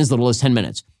Talk in as little as 10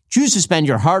 minutes. Choose to spend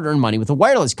your hard-earned money with a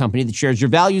wireless company that shares your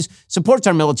values, supports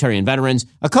our military and veterans,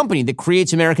 a company that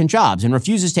creates American jobs, and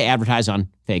refuses to advertise on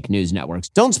fake news networks.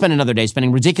 Don't spend another day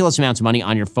spending ridiculous amounts of money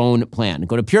on your phone plan.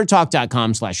 Go to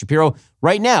puretalk.com/Shapiro.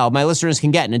 Right now, my listeners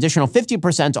can get an additional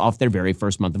 50% off their very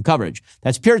first month of coverage.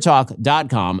 That's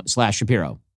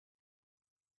puretalk.com/Shapiro.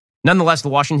 Nonetheless, the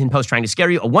Washington Post trying to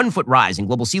scare you, a 1-foot rise in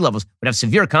global sea levels would have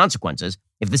severe consequences.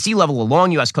 If the sea level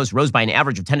along U.S. coast rose by an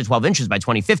average of 10 to 12 inches by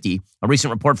 2050, a recent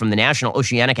report from the National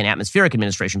Oceanic and Atmospheric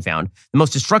Administration found, the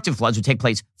most destructive floods would take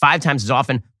place 5 times as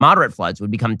often. Moderate floods would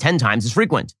become 10 times as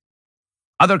frequent.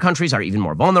 Other countries are even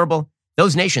more vulnerable.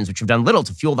 Those nations which have done little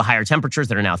to fuel the higher temperatures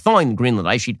that are now thawing the Greenland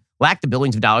ice sheet lack the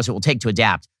billions of dollars it will take to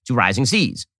adapt to rising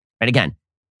seas. Right? Again,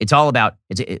 it's all about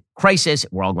it's a crisis.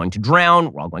 We're all going to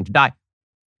drown. We're all going to die.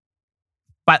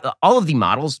 But all of the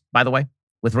models, by the way,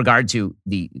 with regard to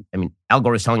Al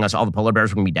Gore is telling us all the polar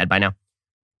bears are going to be dead by now.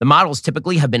 The models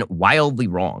typically have been wildly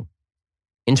wrong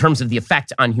in terms of the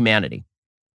effect on humanity.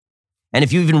 And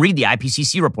if you even read the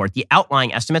IPCC report, the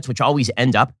outlying estimates, which always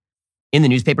end up in the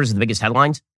newspapers as the biggest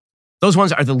headlines, those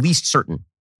ones are the least certain,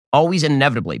 always and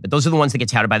inevitably. But those are the ones that get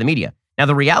touted by the media. Now,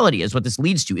 the reality is what this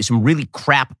leads to is some really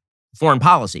crap foreign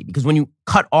policy, because when you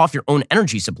cut off your own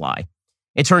energy supply,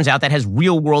 it turns out that has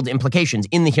real-world implications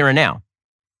in the here and now.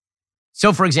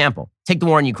 So, for example, take the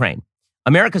war in Ukraine.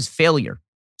 America's failure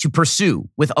to pursue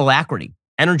with alacrity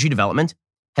energy development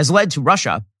has led to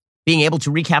Russia being able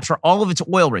to recapture all of its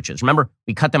oil riches. Remember,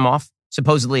 we cut them off,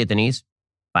 supposedly at the knees,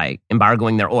 by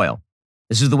embargoing their oil.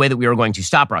 This is the way that we were going to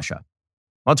stop Russia.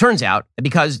 Well, it turns out that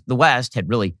because the West had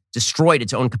really destroyed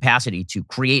its own capacity to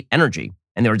create energy,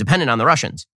 and they were dependent on the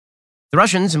Russians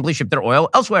simply shipped their oil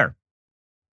elsewhere.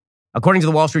 According to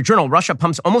the Wall Street Journal, Russia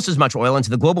pumps almost as much oil into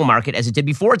the global market as it did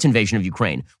before its invasion of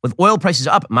Ukraine. With oil prices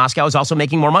up, Moscow is also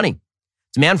making more money.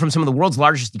 Demand from some of the world's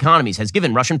largest economies has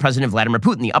given Russian President Vladimir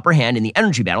Putin the upper hand in the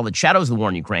energy battle that shadows the war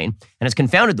in Ukraine and has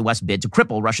confounded the West's bid to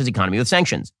cripple Russia's economy with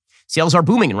sanctions. Sales are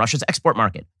booming in Russia's export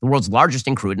market, the world's largest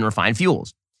in crude and refined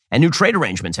fuels. And new trade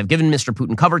arrangements have given Mr.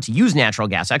 Putin cover to use natural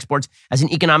gas exports as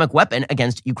an economic weapon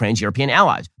against Ukraine's European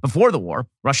allies. Before the war,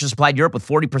 Russia supplied Europe with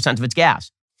 40% of its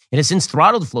gas. It has since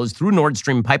throttled flows through Nord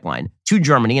Stream pipeline to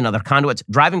Germany and other conduits,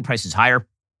 driving prices higher,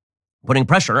 putting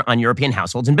pressure on European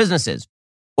households and businesses.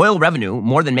 Oil revenue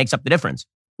more than makes up the difference.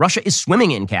 Russia is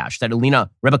swimming in cash, said Alina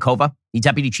Rybakova, the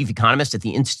deputy chief economist at the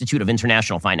Institute of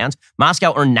International Finance.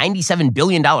 Moscow earned $97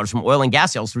 billion from oil and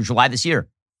gas sales through July this year.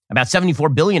 About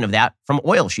 $74 billion of that from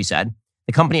oil, she said.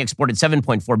 The company exported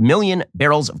 7.4 million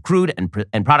barrels of crude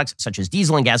and products such as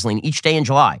diesel and gasoline each day in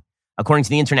July, according to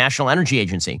the International Energy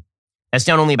Agency. That's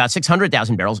down only about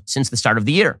 600,000 barrels since the start of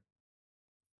the year.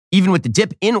 Even with the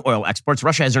dip in oil exports,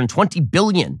 Russia has earned $20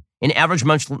 billion in average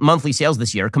monthly sales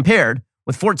this year, compared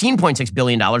with $14.6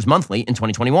 billion monthly in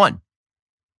 2021.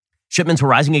 Shipments were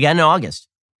rising again in August.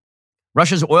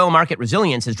 Russia's oil market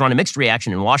resilience has drawn a mixed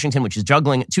reaction in Washington, which is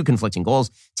juggling two conflicting goals,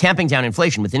 tamping down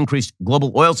inflation with increased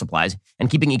global oil supplies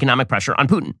and keeping economic pressure on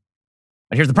Putin.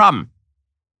 But here's the problem.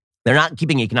 They're not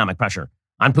keeping economic pressure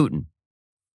on Putin.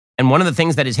 And one of the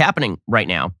things that is happening right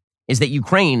now is that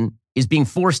Ukraine is being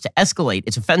forced to escalate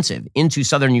its offensive into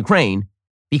southern Ukraine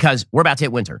because we're about to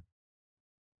hit winter.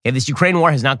 Okay, this Ukraine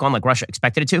war has not gone like Russia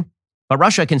expected it to, but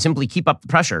Russia can simply keep up the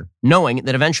pressure, knowing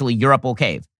that eventually Europe will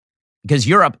cave. Because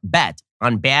Europe bet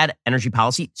on bad energy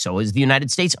policy, so is the United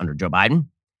States under Joe Biden,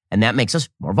 and that makes us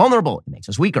more vulnerable. It makes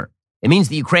us weaker. It means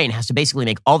the Ukraine has to basically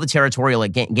make all the territorial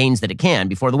gains that it can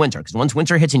before the winter, because once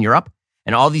winter hits in Europe,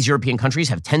 and all these European countries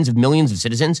have tens of millions of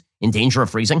citizens in danger of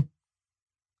freezing,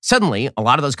 suddenly a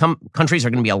lot of those countries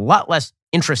are going to be a lot less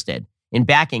interested in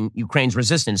backing Ukraine's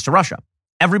resistance to Russia.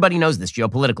 Everybody knows this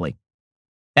geopolitically.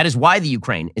 That is why the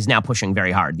Ukraine is now pushing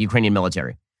very hard, the Ukrainian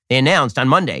military. They announced on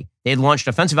Monday they had launched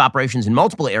offensive operations in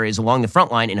multiple areas along the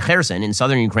front line in Kherson in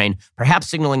southern Ukraine, perhaps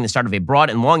signaling the start of a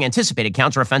broad and long-anticipated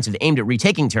counteroffensive aimed at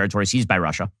retaking territory seized by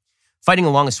Russia. Fighting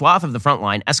along a swath of the front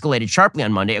line escalated sharply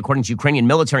on Monday, according to Ukrainian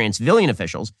military and civilian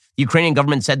officials. The Ukrainian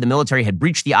government said the military had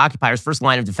breached the occupiers' first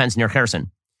line of defense near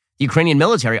Kherson. The Ukrainian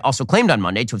military also claimed on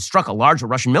Monday to have struck a large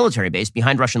Russian military base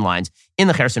behind Russian lines in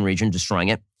the Kherson region, destroying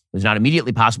it. It was not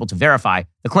immediately possible to verify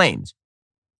the claims.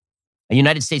 A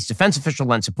United States defense official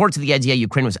lent support to the idea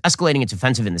Ukraine was escalating its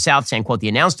offensive in the south, saying, quote, the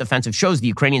announced offensive shows the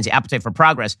Ukrainians' appetite for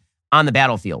progress on the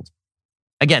battlefield.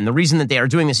 Again, the reason that they are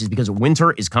doing this is because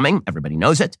winter is coming. Everybody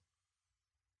knows it.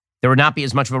 There would not be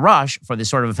as much of a rush for this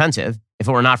sort of offensive if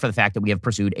it were not for the fact that we have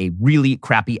pursued a really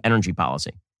crappy energy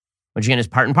policy, which again is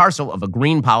part and parcel of a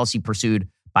green policy pursued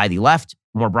by the left,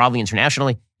 more broadly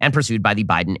internationally, and pursued by the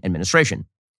Biden administration.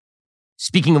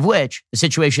 Speaking of which, the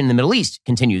situation in the Middle East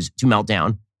continues to melt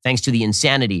down thanks to the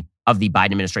insanity of the Biden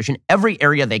administration. Every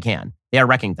area they can, they are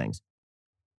wrecking things.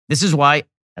 This is why,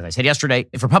 as I said yesterday,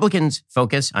 if Republicans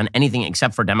focus on anything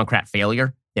except for Democrat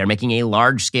failure, they're making a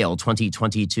large-scale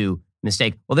 2022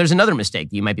 mistake. Well, there's another mistake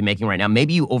that you might be making right now.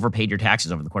 Maybe you overpaid your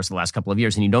taxes over the course of the last couple of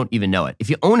years and you don't even know it. If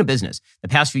you own a business, the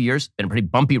past few years been a pretty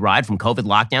bumpy ride from COVID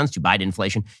lockdowns to Biden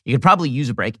inflation. You could probably use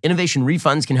a break. Innovation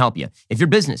refunds can help you. If your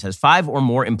business has 5 or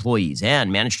more employees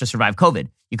and managed to survive COVID,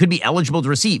 you could be eligible to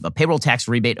receive a payroll tax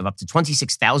rebate of up to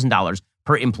 $26,000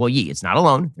 per employee. It's not a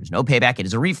loan. There's no payback. It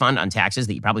is a refund on taxes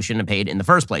that you probably shouldn't have paid in the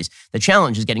first place. The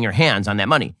challenge is getting your hands on that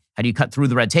money. How do you cut through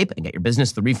the red tape and get your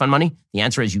business the refund money? The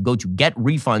answer is you go to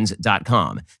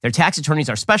getrefunds.com. Their tax attorneys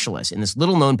are specialists in this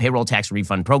little-known payroll tax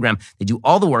refund program. They do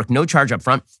all the work, no charge up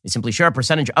front. They simply share a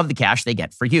percentage of the cash they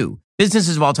get for you.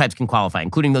 Businesses of all types can qualify,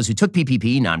 including those who took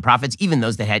PPP, nonprofits, even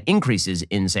those that had increases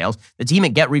in sales. The team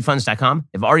at getrefunds.com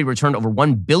have already returned over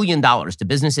 $1 billion to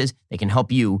businesses. They can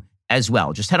help you as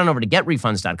well. Just head on over to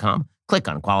getrefunds.com, click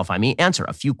on Qualify Me, answer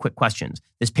a few quick questions.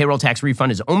 This payroll tax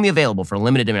refund is only available for a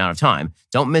limited amount of time.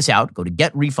 Don't miss out. Go to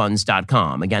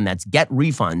getrefunds.com. Again, that's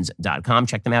getrefunds.com.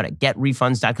 Check them out at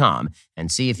getrefunds.com and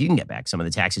see if you can get back some of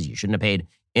the taxes you shouldn't have paid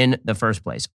in the first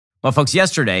place. Well, folks,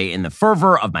 yesterday, in the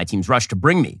fervor of my team's rush to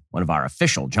bring me one of our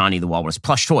official Johnny the Walrus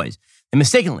plush toys, they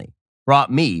mistakenly brought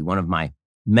me one of my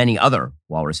many other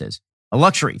walruses, a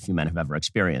luxury few men have ever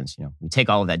experienced. You know, we take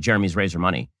all of that Jeremy's Razor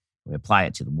money, we apply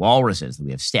it to the walruses that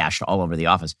we have stashed all over the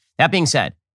office. That being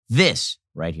said, this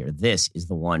right here, this is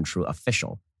the one true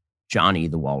official Johnny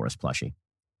the Walrus plushie.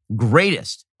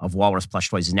 Greatest of walrus plush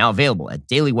toys is now available at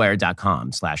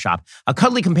dailywire.com/shop. A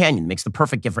cuddly companion makes the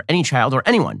perfect gift for any child or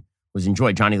anyone who's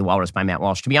enjoyed Johnny the Walrus by Matt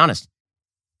Walsh. To be honest,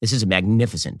 this is a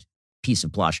magnificent piece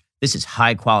of plush. This is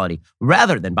high quality.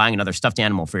 Rather than buying another stuffed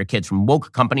animal for your kids from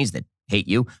woke companies that hate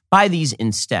you, buy these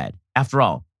instead. After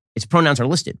all, its pronouns are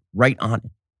listed right on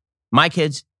it. My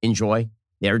kids enjoy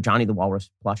their Johnny the Walrus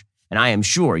plush, and I am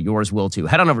sure yours will too.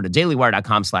 Head on over to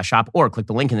dailywire.com/shop or click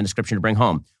the link in the description to bring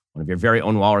home one of your very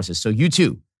own walruses so you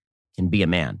too can be a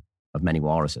man of many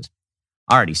walruses.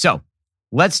 Alrighty, so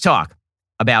let's talk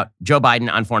about Joe Biden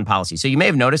on foreign policy. So you may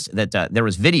have noticed that there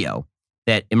was video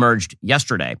that emerged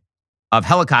yesterday of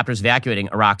helicopters evacuating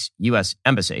Iraq's U.S.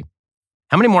 embassy.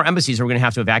 How many more embassies are we going to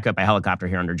have to evacuate by helicopter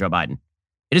here under Joe Biden?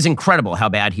 It is incredible how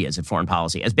bad he is at foreign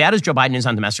policy. As bad as Joe Biden is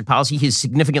on domestic policy, he is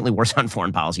significantly worse on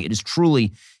foreign policy. It is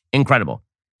truly incredible.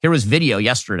 Here was video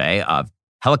yesterday of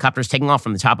helicopters taking off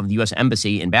from the top of the U.S.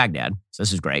 Embassy in Baghdad. So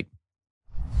this is great.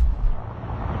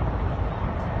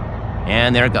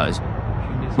 And there it goes.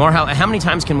 More. How many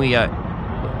times can we...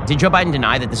 did Joe Biden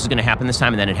deny that this is going to happen this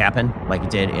time, and then it happened, like it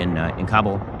did in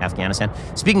Kabul, Afghanistan?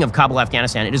 Speaking of Kabul,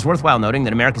 Afghanistan, it is worthwhile noting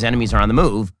that America's enemies are on the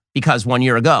move because 1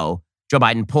 year ago, Joe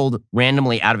Biden pulled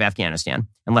randomly out of Afghanistan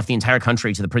and left the entire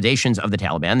country to the predations of the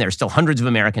Taliban. There are still hundreds of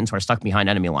Americans who are stuck behind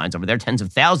enemy lines over there, tens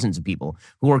of thousands of people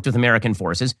who worked with American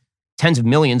forces, tens of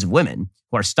millions of women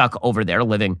who are stuck over there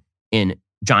living in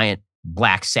giant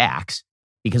black sacks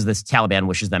because the Taliban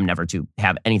wishes them never to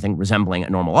have anything resembling a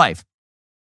normal life.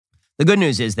 The good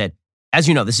news is that, as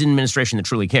you know, this is an administration that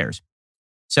truly cares.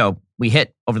 So we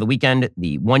hit over the weekend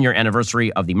the 1 year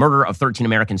anniversary of the murder of 13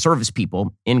 American service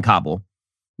people in Kabul.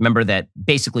 Remember that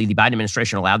basically the Biden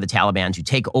administration allowed the Taliban to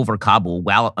take over Kabul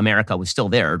while America was still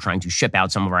there trying to ship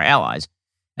out some of our allies.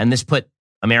 And this put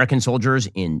American soldiers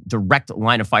in direct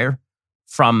line of fire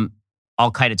from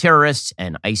al-Qaeda terrorists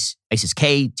and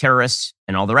ISIS-K terrorists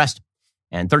and all the rest.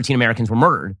 And 13 Americans were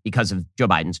murdered because of Joe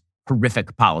Biden's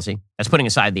horrific policy. That's putting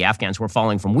aside the Afghans who were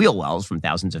falling from wheel wells from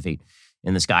thousands of feet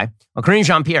in the sky. Well, Karine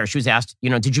Jean-Pierre, she was asked,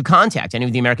 did you contact any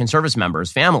of the American service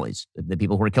members' families, the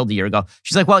people who were killed a year ago?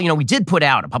 She's like, well, we did put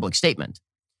out a public statement.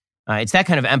 It's that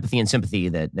kind of empathy and sympathy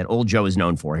that old Joe is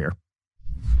known for here.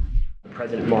 The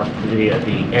president marked the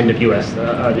end of the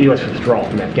U.S. withdrawal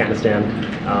from Afghanistan,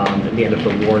 the end of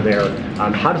the war there.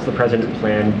 How does the president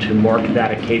plan to mark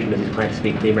that occasion? Does he plan to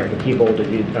speak to the American people? Does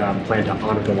he plan to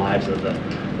honor the lives of the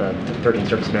 13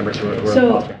 service members who were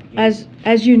involved?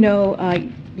 As you know,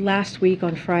 last week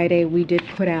on Friday, we did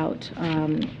put out,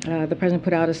 the president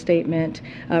put out a statement,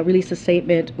 released a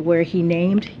statement where he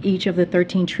named each of the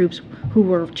 13 troops who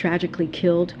were tragically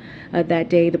killed that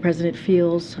day. The president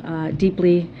feels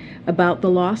deeply about the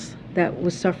loss that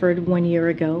was suffered 1 year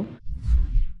ago.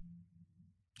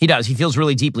 He does. He feels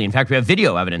really deeply. In fact, we have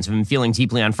video evidence of him feeling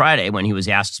deeply on Friday when he was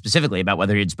asked specifically about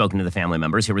whether he had spoken to the family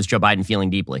members. Here was Joe Biden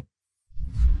feeling deeply.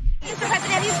 Mr.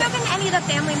 President, have you spoken to any of the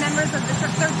family members of the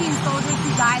 13 soldiers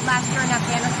who died last year in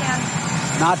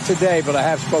Afghanistan? Not today, but I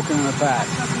have spoken in the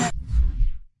past.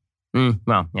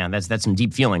 Well, yeah, that's some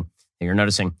deep feeling that you're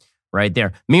noticing right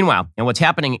there. Meanwhile, and what's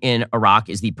happening in Iraq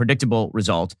is the predictable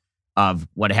result of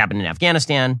what happened in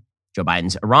Afghanistan, Joe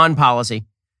Biden's Iran policy.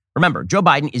 Remember, Joe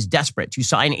Biden is desperate to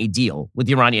sign a deal with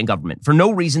the Iranian government for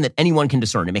no reason that anyone can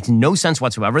discern. It makes no sense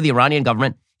whatsoever. The Iranian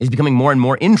government is becoming more and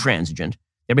more intransigent.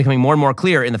 They're becoming more and more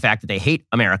clear in the fact that they hate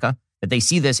America, that they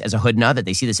see this as a hudna, that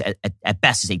they see this at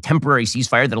best as a temporary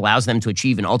ceasefire that allows them to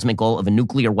achieve an ultimate goal of a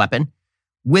nuclear weapon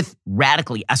with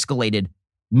radically escalated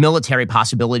military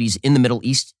possibilities in the Middle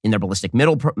East, in their ballistic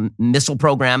missile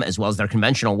program, as well as their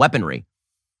conventional weaponry.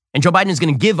 And Joe Biden is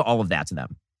going to give all of that to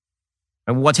them.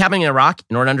 And what's happening in Iraq,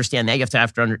 in order to understand that, you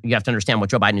have to understand what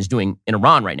Joe Biden is doing in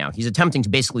Iran right now. He's attempting to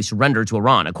basically surrender to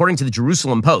Iran. According to the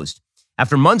Jerusalem Post,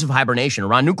 after months of hibernation,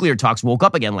 Iran nuclear talks woke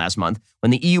up again last month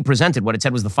when the EU presented what it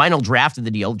said was the final draft of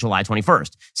the deal July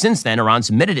 21st. Since then, Iran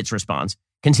submitted its response,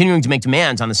 continuing to make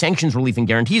demands on the sanctions relief and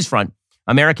guarantees front.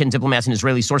 American diplomats and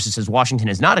Israeli sources says Washington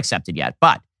has not accepted yet,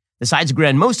 but the sides agree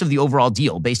on most of the overall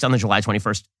deal based on the July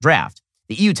 21st draft.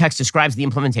 The EU text describes the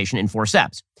implementation in 4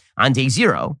 steps. On day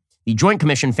 0, the Joint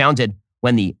Commission founded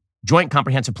when the Joint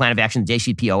Comprehensive Plan of Action, the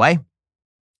JCPOA,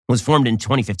 was formed in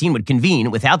 2015, would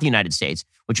convene without the United States,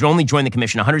 which would only join the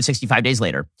commission 165 days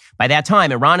later. By that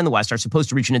time, Iran and the West are supposed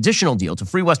to reach an additional deal to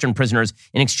free Western prisoners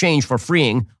in exchange for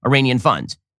freeing Iranian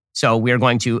funds. So we are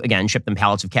going to, again, ship them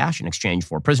pallets of cash in exchange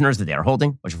for prisoners that they are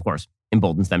holding, which, of course,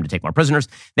 emboldens them to take more prisoners.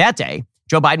 That day,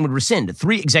 Joe Biden would rescind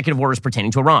 3 executive orders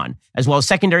pertaining to Iran, as well as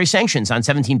secondary sanctions on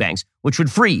 17 banks, which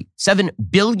would free $7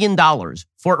 billion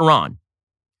for Iran.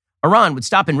 Iran would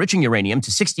stop enriching uranium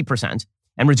to 60%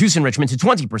 and reduce enrichment to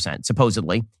 20%,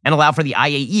 supposedly, and allow for the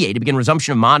IAEA to begin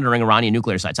resumption of monitoring Iranian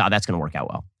nuclear sites. That's going to work out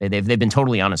well. They've been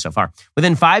totally honest so far.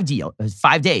 Within 5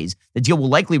 days, the deal will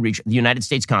likely reach the United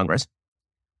States Congress.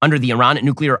 Under the Iran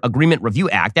Nuclear Agreement Review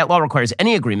Act, that law requires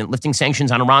any agreement lifting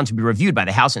sanctions on Iran to be reviewed by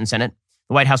the House and Senate.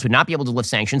 The White House would not be able to lift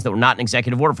sanctions that were not an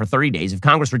executive order for 30 days. If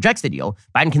Congress rejects the deal,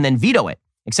 Biden can then veto it,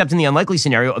 except in the unlikely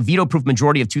scenario, a veto-proof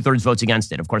majority of 2/3 votes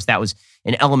against it. Of course, that was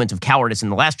an element of cowardice in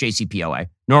the last JCPOA.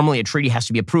 Normally, a treaty has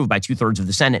to be approved by 2/3 of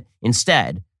the Senate.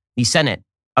 Instead, the Senate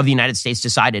of the United States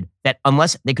decided that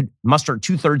unless they could muster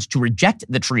 2/3 to reject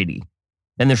the treaty,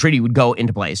 then the treaty would go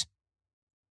into place.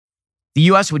 The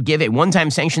U.S. would give a one-time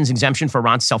sanctions exemption for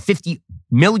Iran to sell 50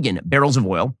 million barrels of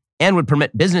oil and would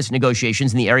permit business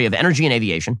negotiations in the area of energy and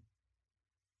aviation.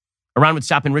 Iran would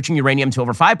stop enriching uranium to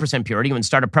over 5% purity and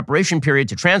start a preparation period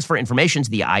to transfer information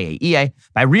to the IAEA.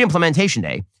 By reimplementation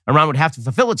day, Iran would have to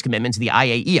fulfill its commitment to the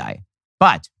IAEA.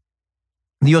 But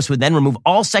the U.S. would then remove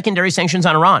all secondary sanctions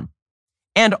on Iran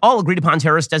and all agreed-upon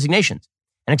terrorist designations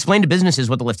and explain to businesses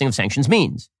what the lifting of sanctions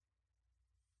means.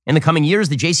 In the coming years,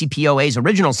 the JCPOA's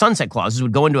original sunset clauses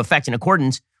would go into effect in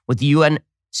accordance with the UN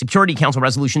Security Council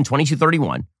Resolution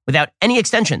 2231 without any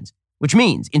extensions, which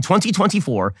means in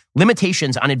 2024,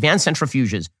 limitations on advanced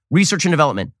centrifuges, research and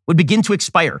development would begin to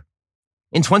expire.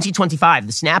 In 2025,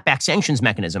 the snapback sanctions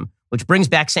mechanism, which brings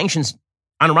back sanctions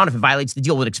on Iran if it violates the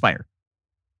deal, would expire.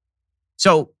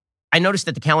 So I noticed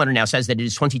that the calendar now says that it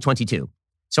is 2022.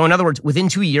 So in other words, within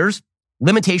 2 years,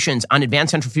 limitations on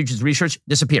advanced centrifuges research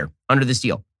disappear under this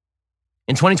deal.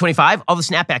 In 2025, all the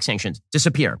snapback sanctions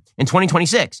disappear. In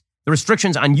 2026, the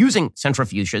restrictions on using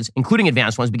centrifuges, including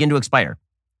advanced ones, begin to expire.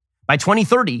 By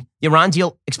 2030, the Iran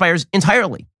deal expires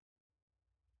entirely.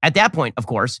 At that point, of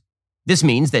course, this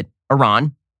means that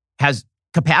Iran has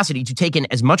capacity to take in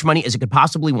as much money as it could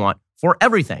possibly want for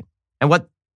everything. And what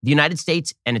the United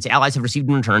States and its allies have received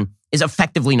in return is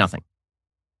effectively nothing.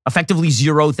 Effectively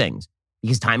zero things,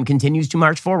 because time continues to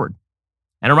march forward.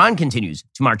 And Iran continues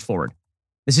to march forward.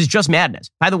 This is just madness.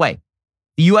 By the way,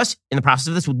 the U.S., in the process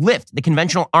of this, would lift the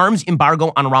conventional arms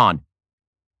embargo on Iran.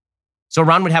 So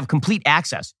Iran would have complete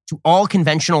access to all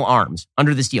conventional arms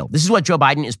under this deal. This is what Joe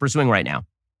Biden is pursuing right now.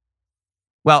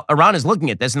 Well, Iran is looking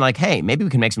at this and like, hey, maybe we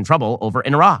can make some trouble over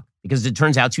in Iraq, because it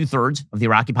turns out 2/3 of the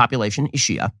Iraqi population is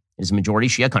Shia. It is a majority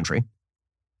Shia country.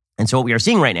 And so what we are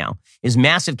seeing right now is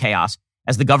massive chaos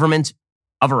as the government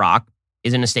of Iraq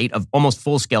is in a state of almost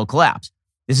full-scale collapse.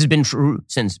 This has been true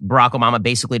since Barack Obama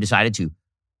basically decided to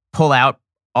pull out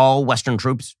all Western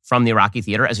troops from the Iraqi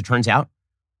theater. As it turns out,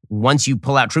 once you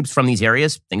pull out troops from these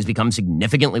areas, things become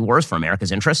significantly worse for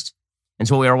America's interests. And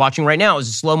so what we are watching right now is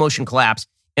a slow-motion collapse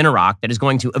in Iraq that is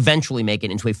going to eventually make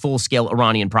it into a full-scale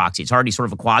Iranian proxy. It's already sort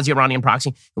of a quasi-Iranian proxy.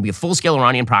 It will be a full-scale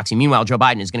Iranian proxy. Meanwhile, Joe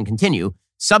Biden is going to continue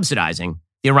subsidizing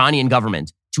the Iranian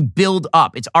government to build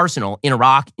up its arsenal in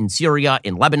Iraq, in Syria,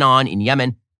 in Lebanon, in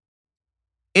Yemen.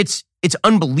 It's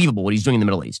unbelievable what he's doing in the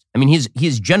Middle East. I mean, he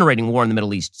is generating war in the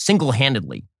Middle East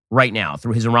single-handedly right now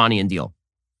through his Iranian deal.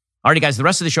 Alrighty, guys, the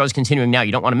rest of the show is continuing now.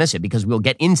 You don't want to miss it because we'll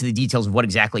get into the details of what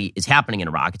exactly is happening in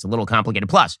Iraq. It's a little complicated.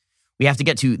 Plus, we have to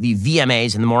get to the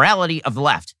VMAs and the morality of the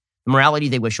left, the morality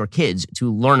they wish your kids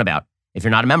to learn about. If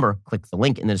you're not a member, click the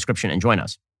link in the description and join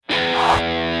us.